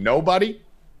losing nobody.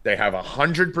 They have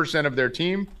 100% of their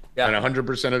team, and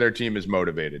 100% of their team is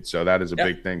motivated. So that is a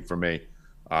big thing for me.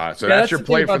 So that's your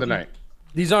play for the night.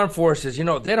 These armed forces, you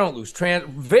know, they don't lose.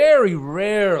 Very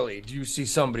rarely do you see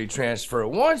somebody transfer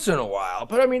once in a while.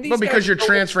 But, I mean, these because you're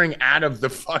transferring out of the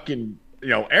fucking –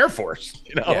 Air Force.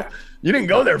 You didn't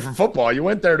go there for football. You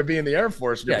went there to be in the Air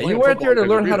Force. You went there to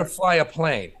learn how to fly a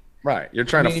plane. Right. You're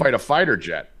trying to fight a fighter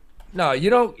jet. No,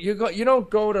 you don't. You don't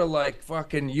go to like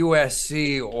fucking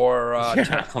USC or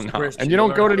no. And you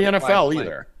don't go to the NFL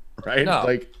either, right?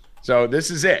 No. So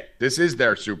this is it. This is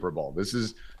their Super Bowl. This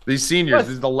is these seniors.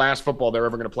 This is the last football they're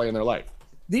ever going to play in their life.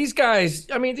 These guys,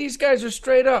 these guys are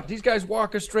straight up. These guys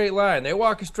walk a straight line. They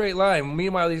walk a straight line.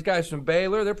 Meanwhile, these guys from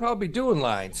Baylor, they're probably doing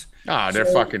lines. They're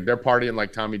partying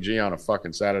like Tommy G on a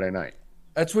fucking Saturday night.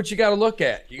 That's what you got to look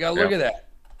at. You got to look at that.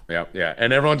 Yeah.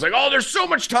 And everyone's like, oh, there's so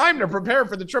much time to prepare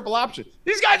for the triple option.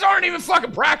 These guys aren't even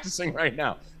fucking practicing right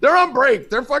now. They're on break.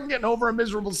 They're fucking getting over a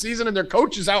miserable season, and their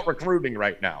coach is out recruiting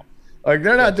right now. Like,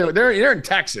 they're not doing. They're in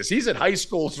Texas. He's at high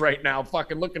schools right now,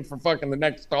 fucking looking for fucking the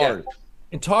next stars. Yeah.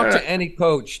 And talk to any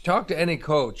coach. Talk to any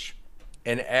coach,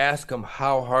 and ask them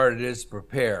how hard it is to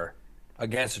prepare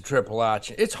against a triple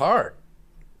option. It's hard.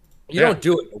 You don't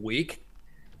do it in a week.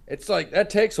 It's like that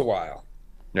takes a while.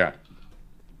 Yeah.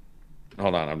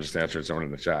 Hold on, I'm just answering someone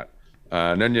in the chat.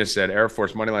 Nunya said Air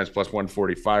Force money lines plus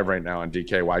 145 right now on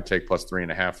DK. Why take plus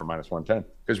 3.5 for minus 110?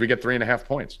 Because we get 3.5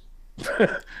 points.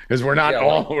 Because we're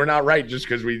not right just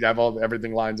because we have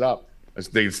everything lines up.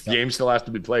 The game still has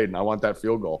to be played, and I want that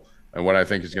field goal and what I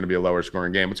think is going to be a lower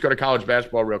scoring game. Let's go to college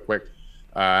basketball real quick.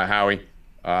 Howie,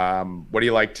 what do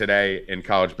you like today in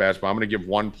college basketball? I'm going to give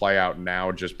one play out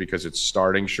now just because it's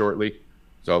starting shortly.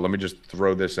 So let me just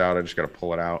throw this out. I just got to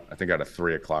pull it out. I think I got a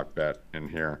 3 o'clock bet in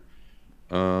here.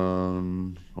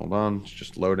 Hold on. It's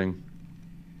just loading.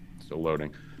 Still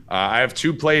loading. I have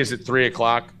 2 plays at 3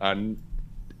 o'clock.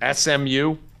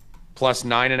 SMU plus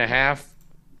 9.5.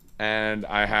 And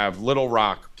I have Little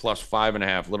Rock plus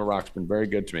 5.5. Little Rock's been very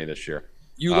good to me this year.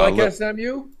 You like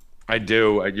SMU? I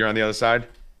do. You're on the other side?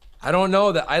 I don't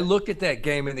know that. I look at that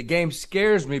game, and the game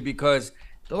scares me because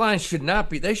the line should not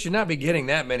be getting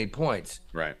that many points.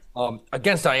 Right.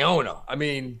 Against Iona. I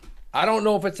mean, I don't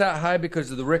know if it's that high because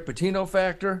of the Rick Pitino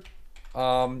factor.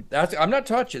 I'm not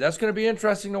touching. That's going to be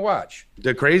interesting to watch.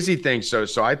 The crazy thing, so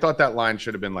I thought that line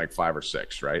should have been like 5 or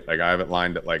 6, right? Like I have it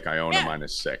lined at like Iona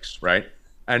minus 6, right?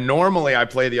 And normally I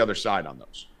play the other side on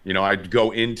those. You know, I'd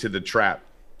go into the trap.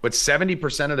 But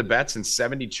 70% of the bets and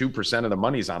 72% of the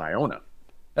money's on Iona.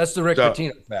 That's the Rick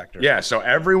Pitino factor. Yeah, so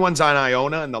everyone's on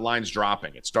Iona and the line's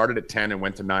dropping. It started at 10 and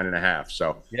went to 9.5.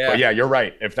 So, but yeah, you're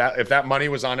right. If that money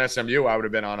was on SMU, I would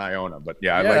have been on Iona. But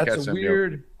yeah, I like that's SMU.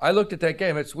 Weird. I looked at that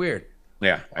game. It's weird.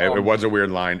 Yeah, it was a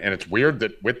weird line, and it's weird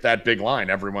that with that big line,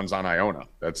 everyone's on Iona.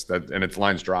 And its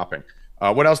line's dropping.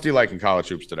 What else do you like in college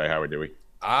hoops today, Howie Dewey?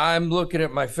 I'm looking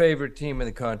at my favorite team in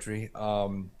the country.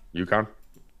 UConn?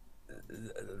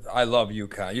 I love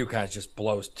UConn. UConn just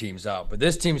blows teams out. But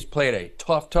this team's played a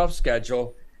tough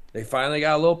schedule. They finally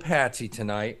got a little patsy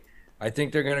tonight. I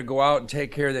think they're going to go out and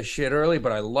take care of this shit early,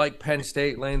 but I like Penn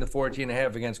State laying the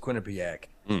 14.5 against Quinnipiac.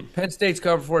 Penn State's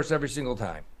covered for us every single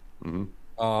time.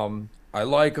 I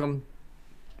like them.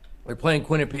 They're playing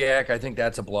Quinnipiac. I think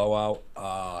that's a blowout.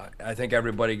 I think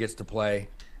everybody gets to play,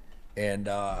 and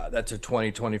that's a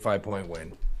 20, 25-point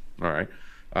win. All right.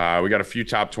 We got a few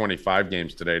top 25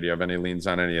 games today. Do you have any leans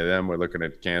on any of them? We're looking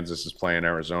at Kansas is playing,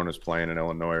 Arizona's playing, and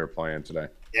Illinois are playing today.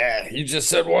 Yeah, you just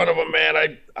said one of them,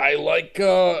 man. I like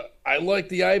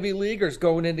the Ivy Leaguers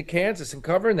going into Kansas and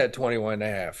covering that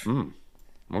 21.5.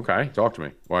 Okay, talk to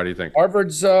me. Why do you think?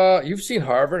 Harvard's you've seen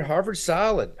Harvard. Harvard's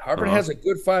solid. Harvard has a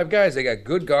good 5 guys. They got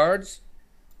good guards.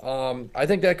 I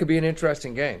think that could be an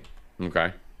interesting game.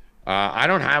 Okay. I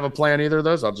don't have a plan either of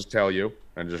those. I'll just tell you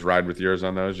and just ride with yours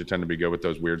on those. You tend to be good with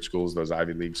those weird schools, those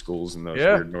Ivy League schools, and those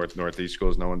weird Northeast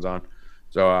schools no one's on.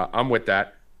 So I'm with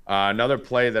that. Another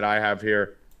play that I have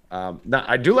here.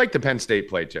 I do like the Penn State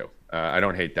play too. I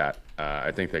don't hate that.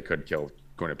 I think they could kill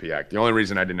Quinnipiac. The only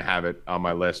reason I didn't have it on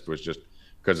my list was just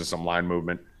because of some line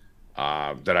movement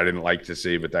that I didn't like to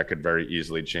see, but that could very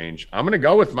easily change. I'm going to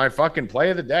go with my fucking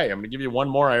play of the day. I'm going to give you one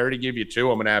more. I already gave you 2.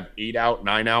 I'm going to have 8 out,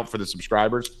 9 out for the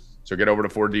subscribers. So get over to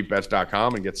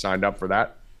 4deepbets.com and get signed up for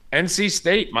that. NC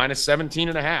State minus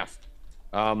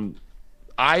 17.5.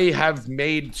 I have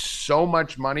made so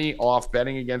much money off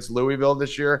betting against Louisville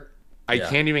this year. I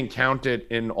can't even count it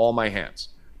in all my hands.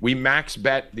 We max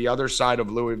bet the other side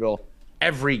of Louisville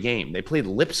every game. They played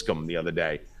Lipscomb the other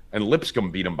day, and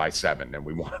Lipscomb beat them by 7, and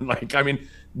we won.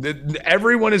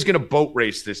 Everyone is going to boat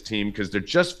race this team because they're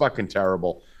just fucking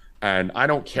terrible. And I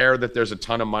don't care that there's a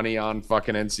ton of money on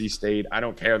fucking NC State. I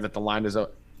don't care that the line is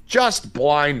up. Just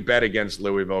blind bet against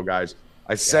Louisville, guys.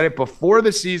 I said it before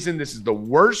the season. This is the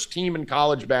worst team in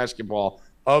college basketball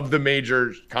of the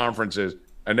major conferences.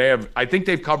 And I think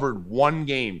they've covered 1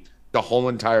 game the whole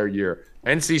entire year.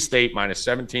 NC State minus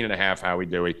 17.5, Howie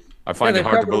Dewey. I find it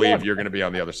hard to believe you're going to be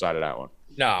on the other side of that one.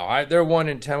 No, they're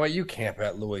 1-10. Well, you can't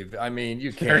bet Louisville. I mean,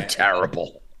 you can't. They're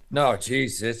terrible. No,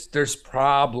 geez, there's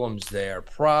problems there.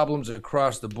 Problems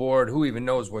across the board. Who even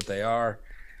knows what they are?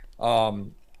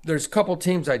 There's a couple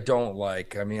teams I don't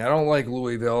like. I mean, I don't like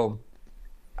Louisville.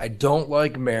 I don't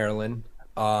like Maryland,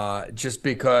 just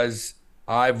because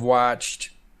I've watched.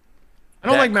 I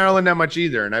don't like Maryland that much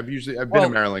either, and I've been a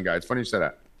Maryland guy. It's funny you said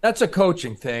that. That's a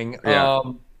coaching thing. Yeah.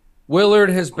 Willard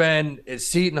has been at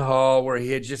Seton Hall where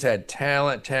he had just had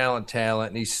talent,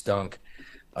 and he stunk.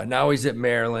 Now he's at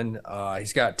Maryland.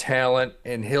 He's got talent,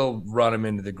 and he'll run him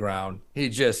into the ground.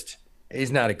 He's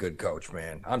not a good coach,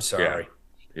 man. I'm sorry.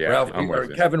 Yeah, I'm with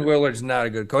you. Kevin Willard's not a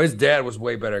good coach. His dad was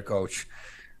way better coach.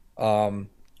 I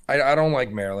don't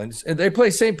like Maryland. They play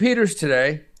St. Peter's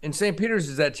today, and St. Peter's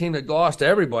is that team that lost to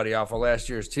everybody off of last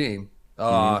year's team.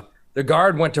 The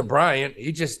guard went to Bryant.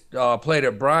 He just played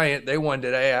at Bryant. They won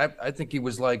today. I think he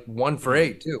was like 1 for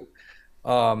 8 too.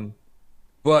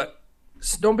 But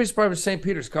don't be surprised if St.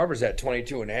 Peter's covers that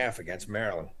 22.5 against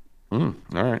Maryland. All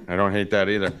right. I don't hate that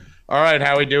either. All right,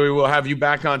 Howie Dewey, we'll have you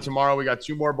back on tomorrow. We got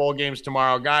 2 more bowl games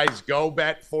tomorrow. Guys, go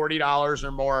bet $40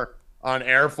 or more on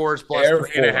Air Force plus Air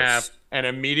 3.5 and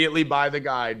immediately buy the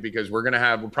guide because we're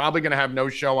probably going to have no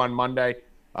show on Monday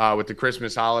with the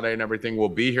Christmas holiday and everything. We'll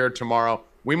be here tomorrow.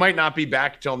 We might not be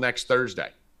back till next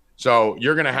Thursday. So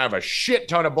you're going to have a shit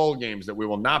ton of bowl games that we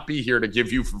will not be here to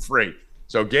give you for free.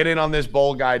 So get in on this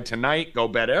bowl guide tonight. Go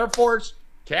bet Air Force,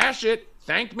 cash it.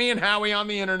 Thank me and Howie on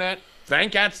the internet.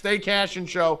 Thank at Stay Cash and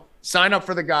Show. Sign up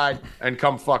for the guide and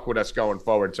come fuck with us going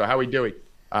forward. So Howie Dewey,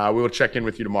 we will check in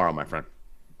with you tomorrow, my friend.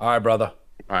 All right, brother.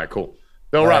 All right, cool.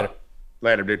 Bill Rupp.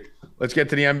 Later, dude. Let's get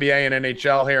to the NBA and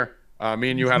NHL here.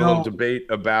 Me and you had a little debate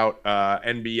about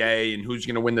NBA and who's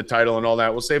going to win the title and all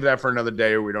that. We'll save that for another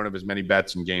day where we don't have as many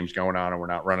bets and games going on and we're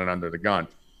not running under the gun.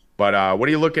 But what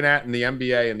are you looking at in the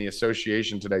NBA and the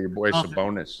association today? Your boy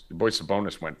Sabonis. Your boy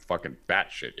Sabonis went fucking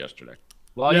batshit yesterday.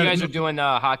 Well, you guys are doing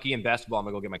hockey and basketball. I'm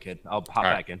going to go get my kid. I'll hop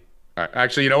back in. All right.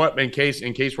 Actually, you know what? In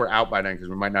case we're out by then, because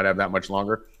we might not have that much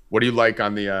longer, what do you like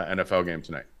on the NFL game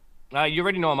tonight? You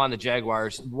already know I'm on the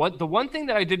Jaguars. The one thing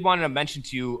that I did want to mention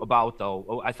to you about,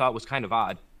 though, I thought was kind of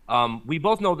odd. We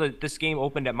both know that this game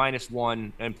opened at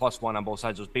 -1 and +1 on both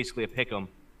sides. It was basically a pick 'em.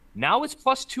 Now it's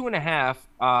 +2.5.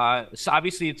 So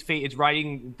obviously it's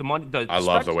riding the money. I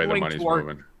love the way the money's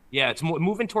moving. Yeah, it's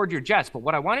moving toward your Jets. But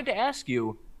what I wanted to ask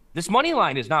you, this money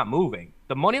line is not moving.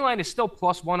 The money line is still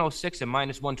 +106 and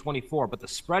 -124, but the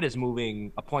spread is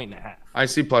moving 1.5 points. I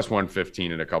see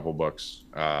 +115 in a couple books,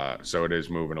 so it is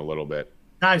moving a little bit.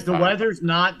 Guys, the weather's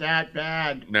not that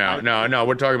bad. No.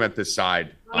 We're talking about this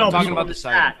side. I'm talking about the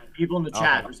side. People in the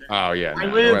chat. Oh yeah,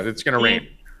 it's gonna rain.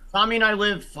 Tommy and I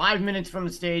live 5 minutes from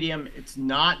the stadium. It's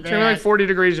not bad. It's gonna be like 40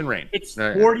 degrees and rain. It's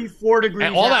 44 degrees.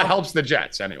 And all that helps the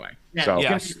Jets anyway. Yeah, so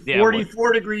it's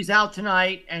 44 degrees out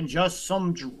tonight and just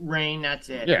some rain. That's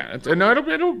it. Yeah,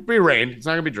 it'll be rain. It's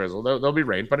not gonna be drizzle. There'll be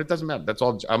rain, but it doesn't matter. That's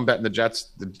all. I'm betting the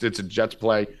Jets. It's a Jets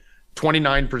play.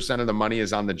 29% of the money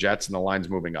is on the Jets, and the line's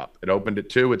moving up. It opened at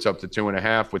 2. It's up to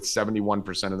 2.5, with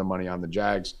 71% of the money on the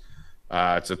Jags.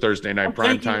 It's a Thursday night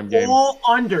primetime game. All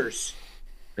unders.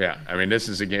 Yeah, I mean this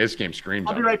game screams.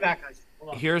 I'll be right back, guys.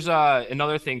 Here's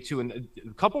another thing too, and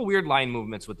a couple weird line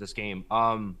movements with this game.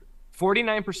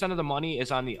 49% of the money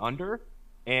is on the under,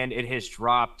 and it has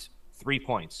dropped 3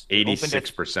 points.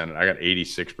 86%. I got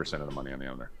 86% of the money on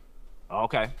the under.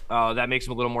 Okay, that makes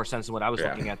a little more sense than what I was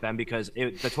looking at then, because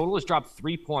the total has dropped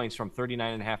 3 points from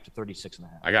 39.5 to 36.5.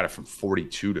 I got it from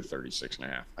 42 to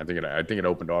 36.5. I think it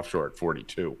opened offshore at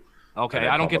 42. Okay,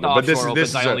 I don't get the offshore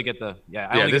opens. I only get the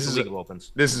legal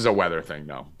opens. This is a weather thing,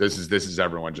 though. This is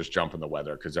everyone just jumping the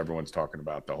weather because everyone's talking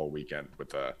about the whole weekend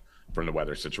from the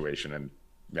weather situation, and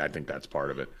I think that's part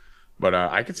of it. But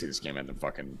I could see this game ending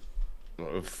fucking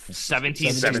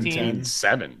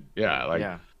 17-7.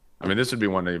 Yeah, I mean, this would be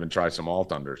one to even try some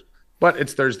alt unders. But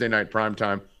it's Thursday night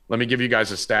primetime. Let me give you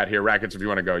guys a stat here. Rackets, if you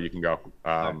want to go, you can go.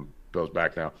 Bill's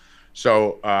back now.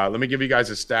 So let me give you guys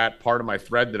a stat, part of my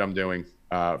thread that I'm doing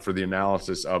for the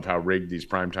analysis of how rigged these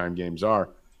primetime games are.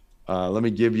 Let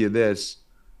me give you this.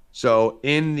 So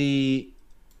in the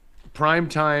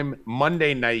primetime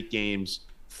Monday night games,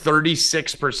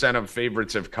 36% of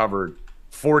favorites have covered,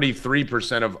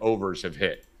 43% of overs have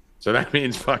hit. So that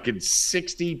means fucking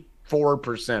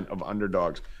 64% of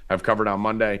underdogs have covered on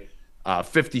Monday.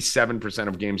 57%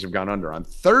 of games have gone under. On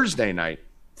Thursday night,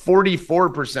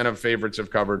 44% of favorites have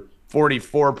covered,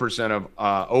 44% of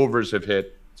overs have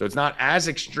hit. So it's not as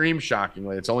extreme,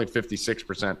 shockingly. It's only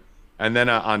 56%. And then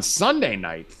on Sunday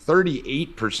night,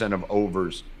 38% of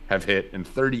overs have hit and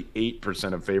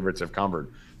 38% of favorites have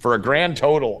covered, for a grand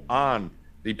total on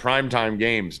the primetime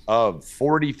games of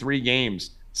 43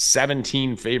 games,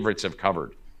 17 favorites have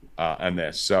covered on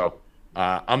this. So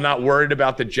I'm not worried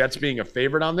about the Jets being a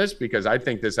favorite on this, because I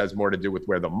think this has more to do with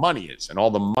where the money is. And all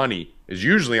the money is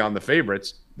usually on the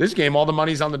favorites. This game, all the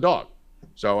money's on the dog.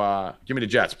 So give me the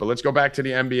Jets. But let's go back to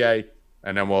the NBA,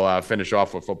 and then we'll finish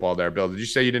off with football there. Bill, did you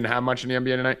say you didn't have much in the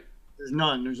NBA tonight? There's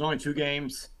none. There's only 2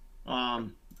 games.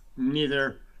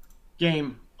 Neither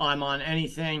game I'm on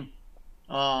anything.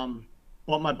 But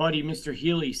my buddy Mr.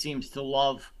 Healy seems to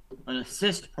love an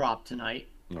assist prop tonight.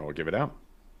 No, we'll give it out.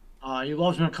 He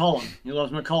loves McCollum. He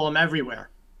loves McCollum everywhere.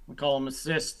 McCollum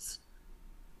assists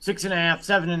 6.5,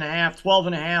 7.5,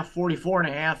 12.5,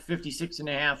 44.5,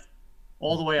 56.5,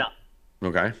 all the way up.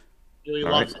 Okay. Healy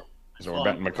loves it. So we're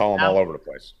betting McCollum all over the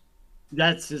place.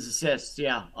 That's his assists,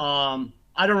 yeah.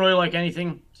 I don't really like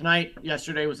anything tonight.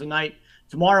 Yesterday was the night.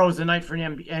 Tomorrow is the night for the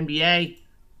NBA.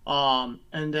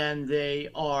 And then they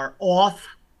are off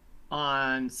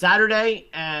on Saturday,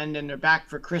 and then they're back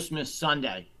for Christmas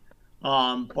Sunday.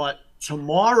 But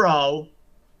tomorrow,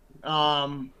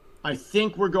 I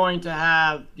think we're going to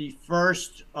have the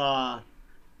first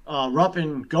Rupp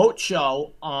and Goat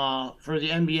show for the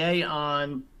NBA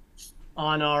on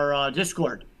our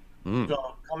Discord.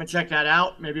 So come and check that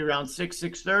out. Maybe around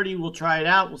 6:30. We'll try it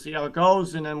out. We'll see how it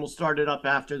goes, and then we'll start it up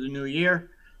after the new year.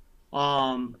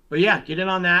 But yeah, get in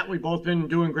on that. We've both been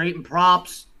doing great in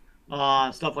props,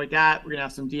 stuff like that. We're gonna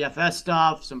have some DFS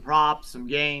stuff, some props, some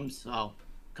games. So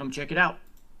come check it out.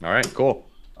 All right, cool.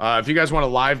 If you guys want a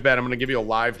live bet, I'm going to give you a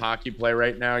live hockey play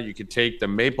right now. You could take the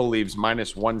Maple Leafs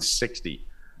minus 160.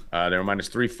 They were minus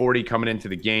 340 coming into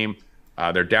the game.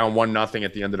 They're down 1-0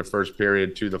 at the end of the first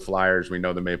period to the Flyers. We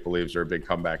know the Maple Leafs are a big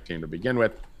comeback team to begin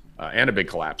with, and a big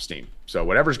collapse team. So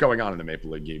whatever's going on in the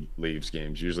Maple Leafs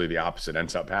games, usually the opposite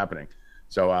ends up happening.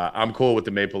 So I'm cool with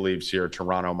the Maple Leafs here.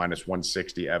 Toronto minus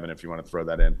 160. Evan, if you want to throw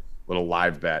that in, little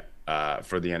live bet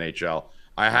for the NHL.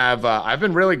 I've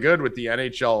been really good with the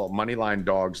NHL moneyline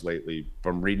dogs lately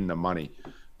from reading the money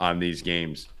on these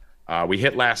games. We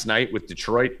hit last night with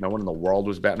Detroit. No one in the world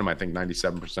was betting them. I think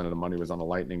 97% of the money was on the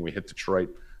Lightning. We hit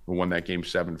Detroit. We won that game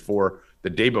 7-4. The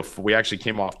day before, we actually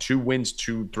came off 2 wins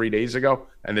 3 days ago.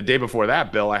 And the day before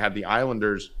that, Bill, I had the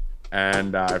Islanders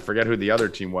and I forget who the other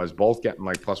team was, both getting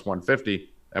like plus 150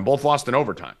 and both lost in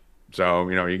overtime. So,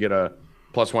 you get a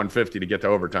plus 150 to get to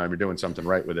overtime. You're doing something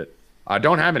right with it. I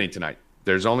don't have any tonight.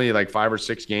 There's only like 5 or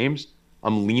 6 games.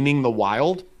 I'm leaning the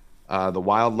Wild. The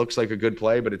Wild looks like a good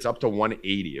play, but it's up to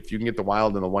 180. If you can get the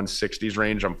Wild in the 160s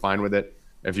range, I'm fine with it.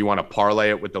 If you want to parlay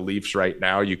it with the Leafs right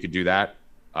now, you could do that.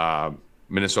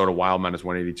 Minnesota Wild minus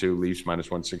 182, Leafs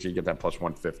minus 160, you get that plus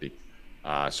 150.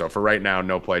 So for right now,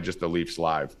 no play, just the Leafs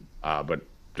live. But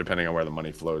depending on where the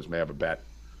money flows, may have a bet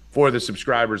for the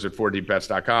subscribers at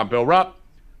 4dbets.com. Bill Rupp.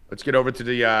 Let's get over to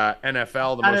the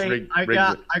NFL.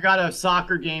 I got a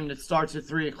soccer game that starts at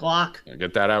 3:00.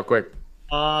 Get that out quick.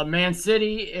 Man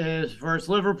City is versus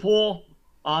Liverpool.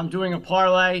 I'm doing a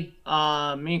parlay. Me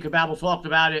and Kababble talked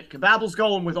about it. Kababble's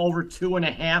going with over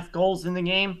 2.5 goals in the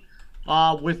game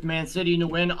with Man City to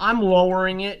win. I'm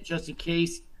lowering it just in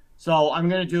case. So I'm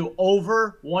going to do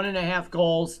over 1.5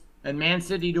 goals and Man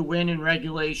City to win in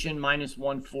regulation minus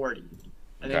 140.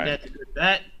 I think that's a good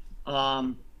bet.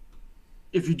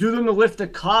 If you do them to lift the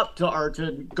cup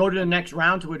to go to the next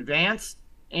round to advance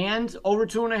and over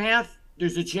 2.5,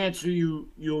 there's a chance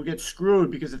you'll get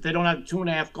screwed because if they don't have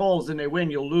 2.5 goals and they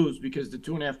win, you'll lose because the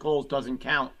 2.5 goals doesn't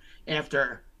count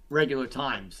after regular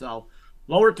time. So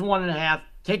lower it to 1.5,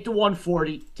 take the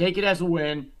 140, take it as a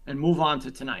win, and move on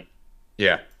to tonight.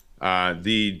 Yeah.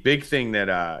 The big thing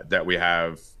that we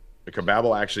have, the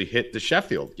Kababble actually hit the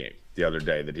Sheffield game the other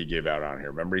day that he gave out on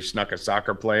here. Remember he snuck a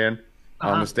soccer play in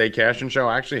on the Stay Cashin' show?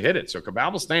 I actually hit it. So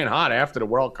Kababble's staying hot after the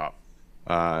World Cup.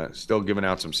 Still giving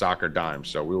out some soccer dimes.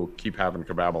 So we will keep having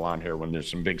Kababble on here when there's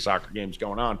some big soccer games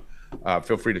going on.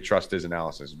 Feel free to trust his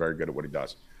analysis. He's very good at what he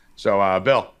does. So,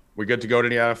 Bill, we good to go to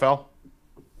the NFL?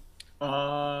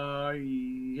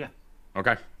 Yeah.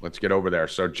 Okay, let's get over there.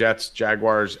 So Jets,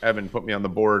 Jaguars, Evan, put me on the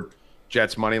board.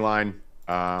 Jets money line.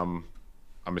 I'm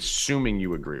assuming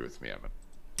you agree with me, Evan.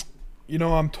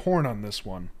 I'm torn on this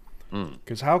one.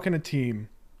 Because how can a team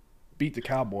beat the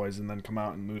Cowboys and then come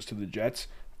out and lose to the Jets?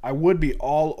 I would be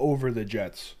all over the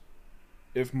Jets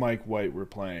if Mike White were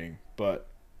playing, but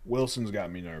Wilson's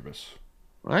got me nervous.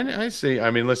 I see.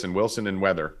 I mean, listen, Wilson and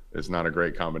weather is not a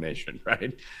great combination,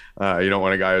 right? You don't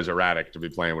want a guy who's erratic to be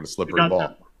playing with a slippery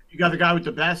ball. You got the guy with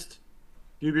the best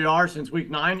QBR since week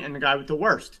 9 and the guy with the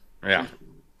worst. Yeah.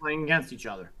 Playing against each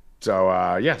other. So,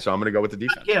 so I'm going to go with the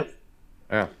defense.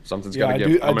 Yeah, something's got to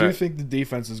give. I do think the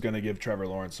defense is going to give Trevor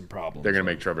Lawrence some problems. They're going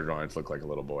to make Trevor Lawrence look like a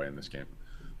little boy in this game.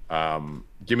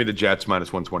 Give me the Jets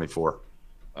minus 124.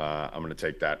 I'm going to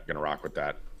take that. Going to rock with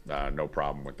that. No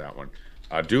problem with that one.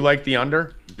 Do like the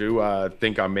under. Do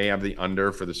think I may have the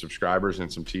under for the subscribers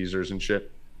and some teasers and shit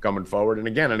coming forward. And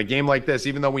again, in a game like this,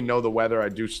 even though we know the weather, I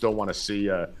do still want to see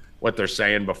what they're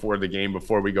saying before the game,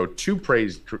 before we go too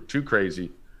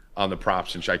crazy on the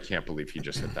props. And I can't believe he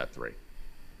just hit that 3.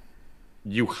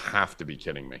 You have to be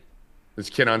kidding me. This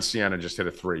kid on Sienna just hit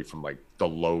a 3 from like the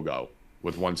logo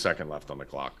with 1 second left on the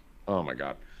clock. Oh my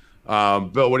God.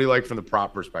 Bill, what do you like from the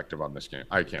prop perspective on this game?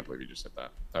 I can't believe you just hit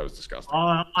that. That was disgusting.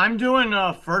 I'm doing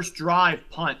a first drive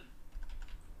punt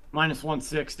minus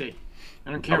 160.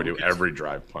 I don't care. I would do every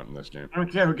drive punt in this game. I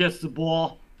don't care who gets the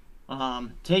ball.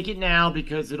 Take it now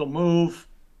because it'll move.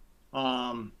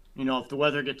 If the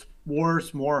weather gets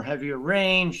worse, more heavier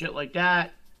rain, shit like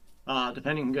that,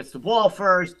 depending who gets the ball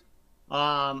first,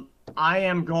 I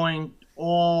am going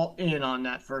all in on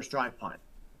that first drive punt.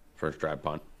 First drive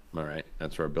punt. All right.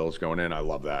 That's where Bill's going in. I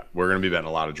love that. We're going to be betting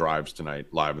a lot of drives tonight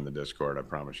live in the Discord. I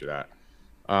promise you that.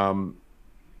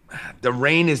 The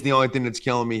rain is the only thing that's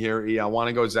killing me here. I want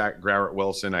to go Garrett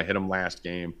Wilson. I hit him last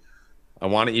game. I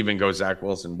want to even go Zach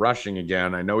Wilson rushing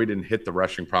again. I know he didn't hit the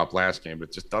rushing prop last game, but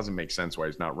it just doesn't make sense why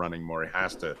he's not running more. He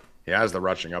has to. He has the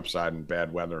rushing upside in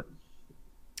bad weather.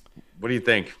 What do you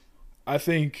think? I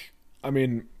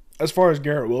mean, as far as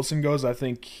Garrett Wilson goes, I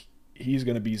think he's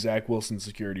going to be Zach Wilson's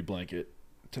security blanket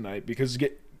tonight because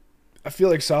I feel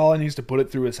like Saleh needs to put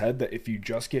it through his head that if you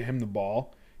just get him the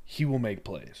ball, he will make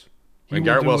plays. And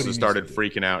Garrett Wilson started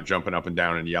freaking out, jumping up and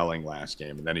down and yelling last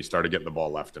game, and then he started getting the ball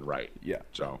left and right. Yeah.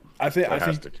 So I think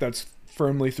that's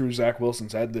firmly through Zach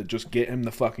Wilson's head that just get him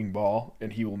the fucking ball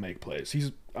and he will make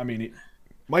plays.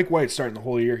 Mike White's starting the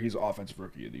whole year. He's Offensive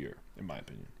Rookie of the Year, in my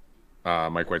opinion.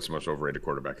 Mike White's the most overrated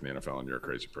quarterback in the NFL, and you're a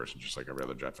crazy person, just like every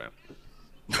other Jet fan.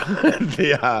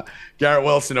 Garrett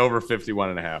Wilson over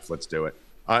 51.5. Let's do it.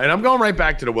 And I'm going right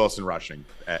back to the Wilson rushing,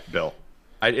 Bill.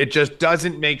 It just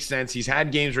doesn't make sense. He's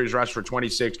had games where he's rushed for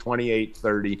 26, 28,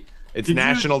 30. It's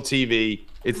national TV.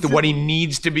 It's what he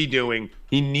needs to be doing.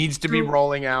 He needs to be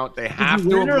rolling out. They have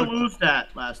to win or lose that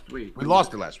last week. We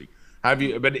lost it last week.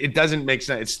 But it doesn't make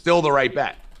sense. It's still the right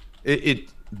bet.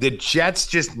 The Jets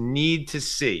just need to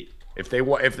see if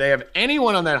they have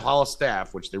anyone on that Hall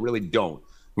staff, which they really don't,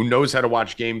 who knows how to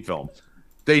watch game film.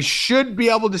 They should be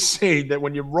able to see that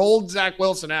when you rolled Zach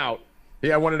Wilson out, he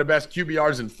had one of the best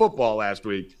QBRs in football last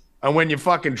week. And when you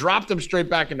fucking dropped him straight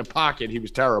back in the pocket, he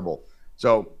was terrible.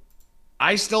 So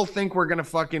I still think we're going to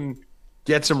fucking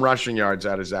get some rushing yards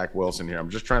out of Zach Wilson here.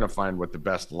 I'm just trying to find what the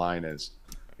best line is.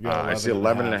 I see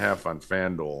 11.5 on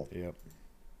FanDuel. Yep.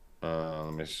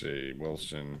 Let me see.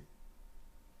 Wilson,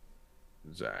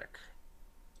 Zach.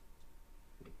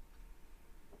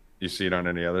 You see it on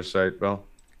any other site, Bill?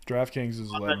 DraftKings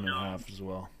is 11.5 as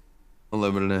well.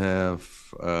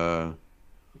 11.5.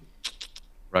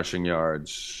 Rushing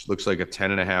yards. Looks like a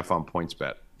 10.5 on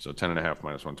PointsBet. So 10.5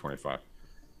 minus 125.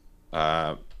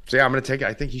 So yeah, I'm going to take it.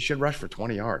 I think he should rush for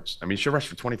 20 yards. I mean, he should rush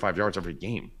for 25 yards every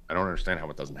game. I don't understand how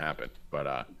it doesn't happen. But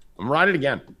I'm riding it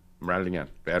again.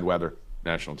 Bad weather,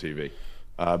 national TV.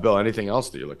 Bill, anything else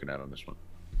that you're looking at on this one?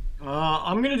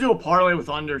 I'm going to do a parlay with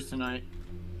unders tonight.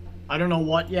 I don't know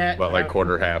what yet. But like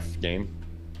quarter half game?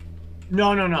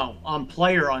 No.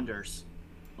 Player unders.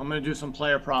 I'm going to do some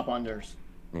player prop unders.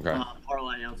 Okay.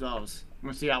 Parlay of those. I'm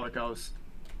going to see how it goes.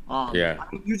 Yeah. I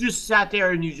mean, you just sat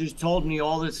there and you just told me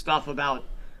all this stuff about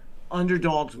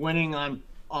underdogs winning on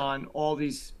all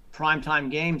these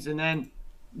primetime games, and then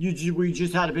we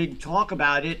just had a big talk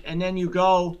about it, and then you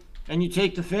go and you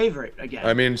take the favorite again.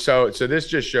 I mean, so this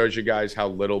just shows you guys how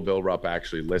little Bill Rupp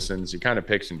actually listens. He kind of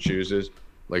picks and chooses.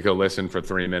 Like he'll listen for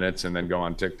 3 minutes and then go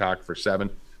on TikTok for 7.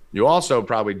 You also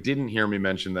probably didn't hear me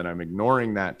mention that I'm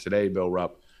ignoring that today, Bill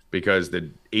Rupp, because the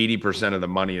 80% of the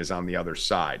money is on the other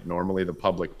side. Normally the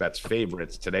public bets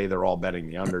favorites. Today they're all betting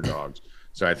the underdogs.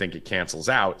 So I think it cancels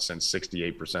out since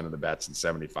 68% of the bets and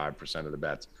 75% of the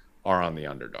bets are on the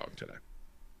underdog today.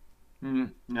 No.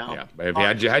 Yeah, but if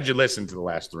had you listened to the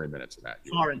last 3 minutes of that.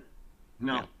 Sorry.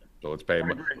 No. Yeah. So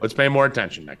let's pay more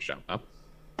attention next show, huh?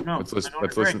 No. Let's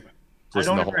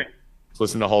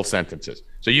listen to whole sentences.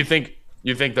 So you think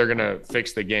they're gonna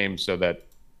fix the game so that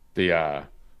the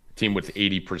team with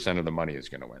 80% of the money is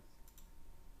gonna win?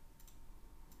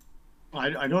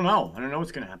 I don't know. I don't know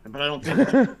what's gonna happen, but I don't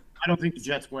think the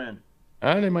Jets win.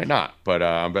 They might not, but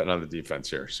I'm betting on the defense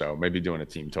here. So maybe doing a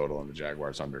team total on the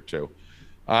Jaguars under 2.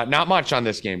 Not much on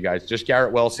this game, guys. Just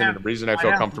Garrett Wilson, and the reason I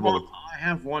feel comfortable with. I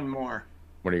have one more.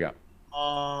 What do you got?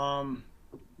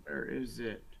 Where is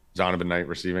it? Zonovan Knight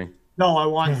receiving. No, I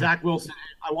want Zach Wilson.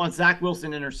 I want Zach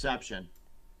Wilson interception.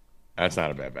 That's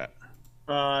not a bad bet.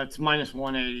 It's minus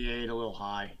 188, a little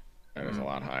high. That is a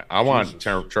lot high. I want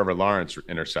Trevor Lawrence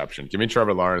interception. Give me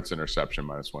Trevor Lawrence interception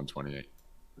minus 128.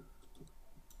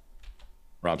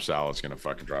 Rob Saleh's going to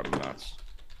fucking drive him nuts.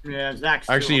 Yeah, Zach's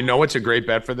actually, you know what's a great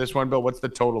bet for this one, Bill? What's the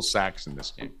total sacks in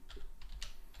this game?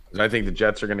 Because I think the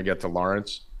Jets are going to get to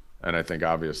Lawrence, and I think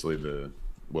obviously the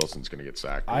Wilson's going to get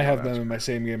sacked. I have them in my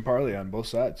same game parlay on both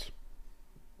sides.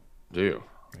 Do you?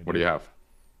 What do you have?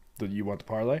 Do you want the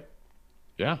parlay?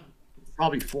 Yeah.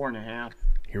 Probably 4.5.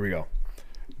 Here we go.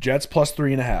 Jets plus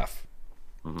 3.5.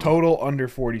 Mm-hmm. Total under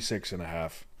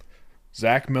 46.5.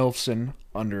 Zach Milfson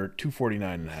under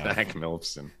 249.5. Zach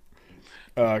Milfson.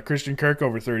 Christian Kirk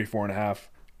over 34.5.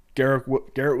 Garrett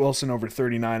Wilson over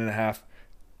 39.5.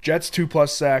 Jets 2+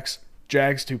 sacks.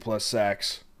 Jags 2+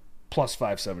 sacks. Plus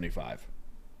 575.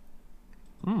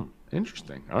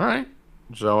 Interesting. All right.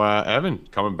 So Evan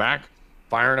coming back,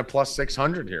 firing a plus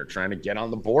 600 here, trying to get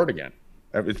on the board again.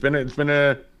 It's been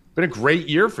Been a great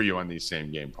year for you on these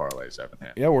same game parlays, Evan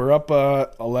Hand. Yeah, we're up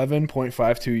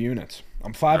 11.52 units.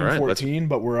 I'm 5 All right, and 14,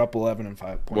 but we're up 11 and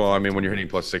 5. Well, I mean, when you're hitting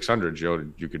plus 600, Joe,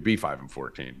 you could be 5 and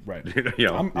 14. Right. You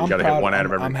know, I'm you got to hit one out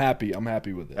of every. I'm happy. I'm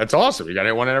happy with it. That's awesome. You got to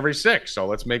hit one in every 6. So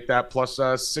let's make that plus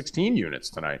 16 units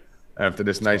tonight after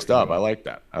this nice dub. I like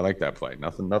that. I like that play.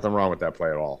 Nothing wrong with that play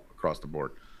at all across the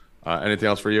board. Anything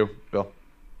else for you, Bill?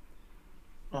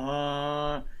 You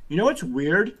know what's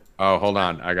weird? Oh, hold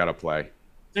on. I got to play.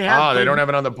 They don't have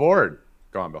it on the board.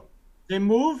 Go on, Bill. They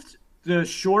moved the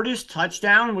shortest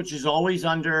touchdown, which is always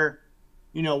under,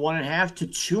 1.5 to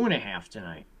 2.5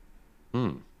 tonight.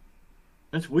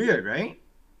 That's weird, right?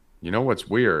 You know what's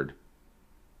weird?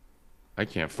 I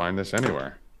can't find this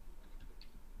anywhere.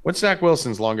 What's Zach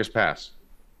Wilson's longest pass?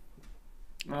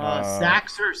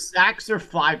 Sacks are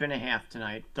 5.5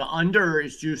 tonight. The under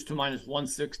is juiced to minus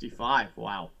 165.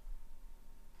 Wow.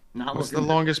 What's the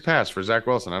longest pass for Zach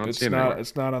Wilson? I don't see it anywhere.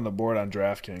 It's not on the board on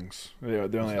DraftKings. They only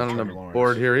It's have not on the Trevor Lawrence.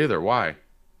 board here either. Why?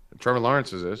 Trevor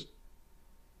Lawrence's is.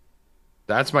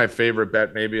 That's my favorite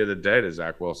bet maybe of the day to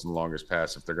Zach Wilson longest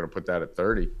pass if they're going to put that at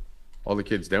 30. All the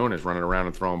kid's doing is running around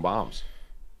and throwing bombs.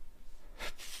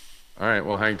 All right,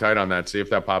 we'll hang tight on that. See if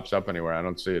that pops up anywhere. I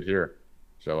don't see it here.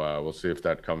 So we'll see if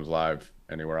that comes live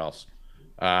anywhere else.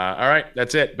 All right,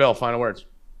 that's it. Bill, final words.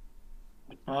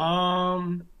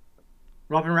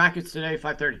 Rubbing Rackets today,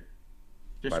 5:30.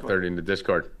 5:30 in the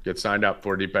Discord. Get signed up,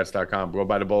 4dbets.com. Go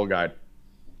buy the bowl guide.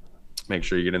 Make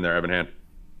sure you get in there, Evan Hand.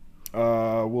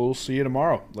 We'll see you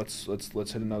tomorrow. Let's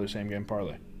hit another same game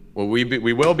parlay. Well, we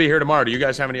will be here tomorrow. Do you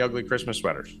guys have any ugly Christmas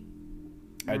sweaters?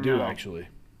 I do actually.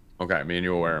 Okay, me and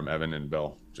you will wear them, Evan and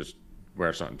Bill. Just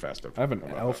wear something festive. I have an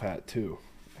elf hat too.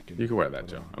 You can wear that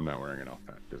too. I'm not wearing an elf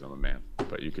hat because I'm a man.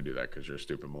 But you could do that because you're a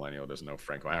stupid millennial who doesn't know who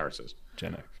Franco Harris is.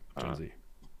 Gen X, Gen Z.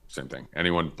 Same thing.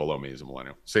 Anyone below me is a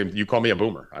millennial. Same. You call me a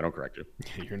boomer. I don't correct you.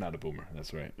 You're not a boomer.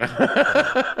 That's right.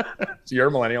 So you're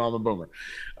a millennial. I'm a boomer.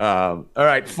 All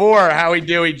right. For Howie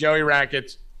Dewey, Joey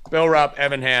Rackets, Bill Rupp,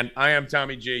 Evan Hand. I am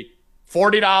Tommy G.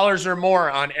 $40 or more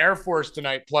on Air Force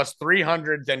tonight, plus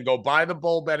 300. Then go buy the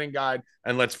bowl betting guide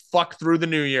and let's fuck through the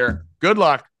new year. Good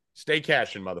luck. Stay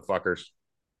cashing, motherfuckers.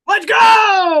 Let's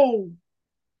go!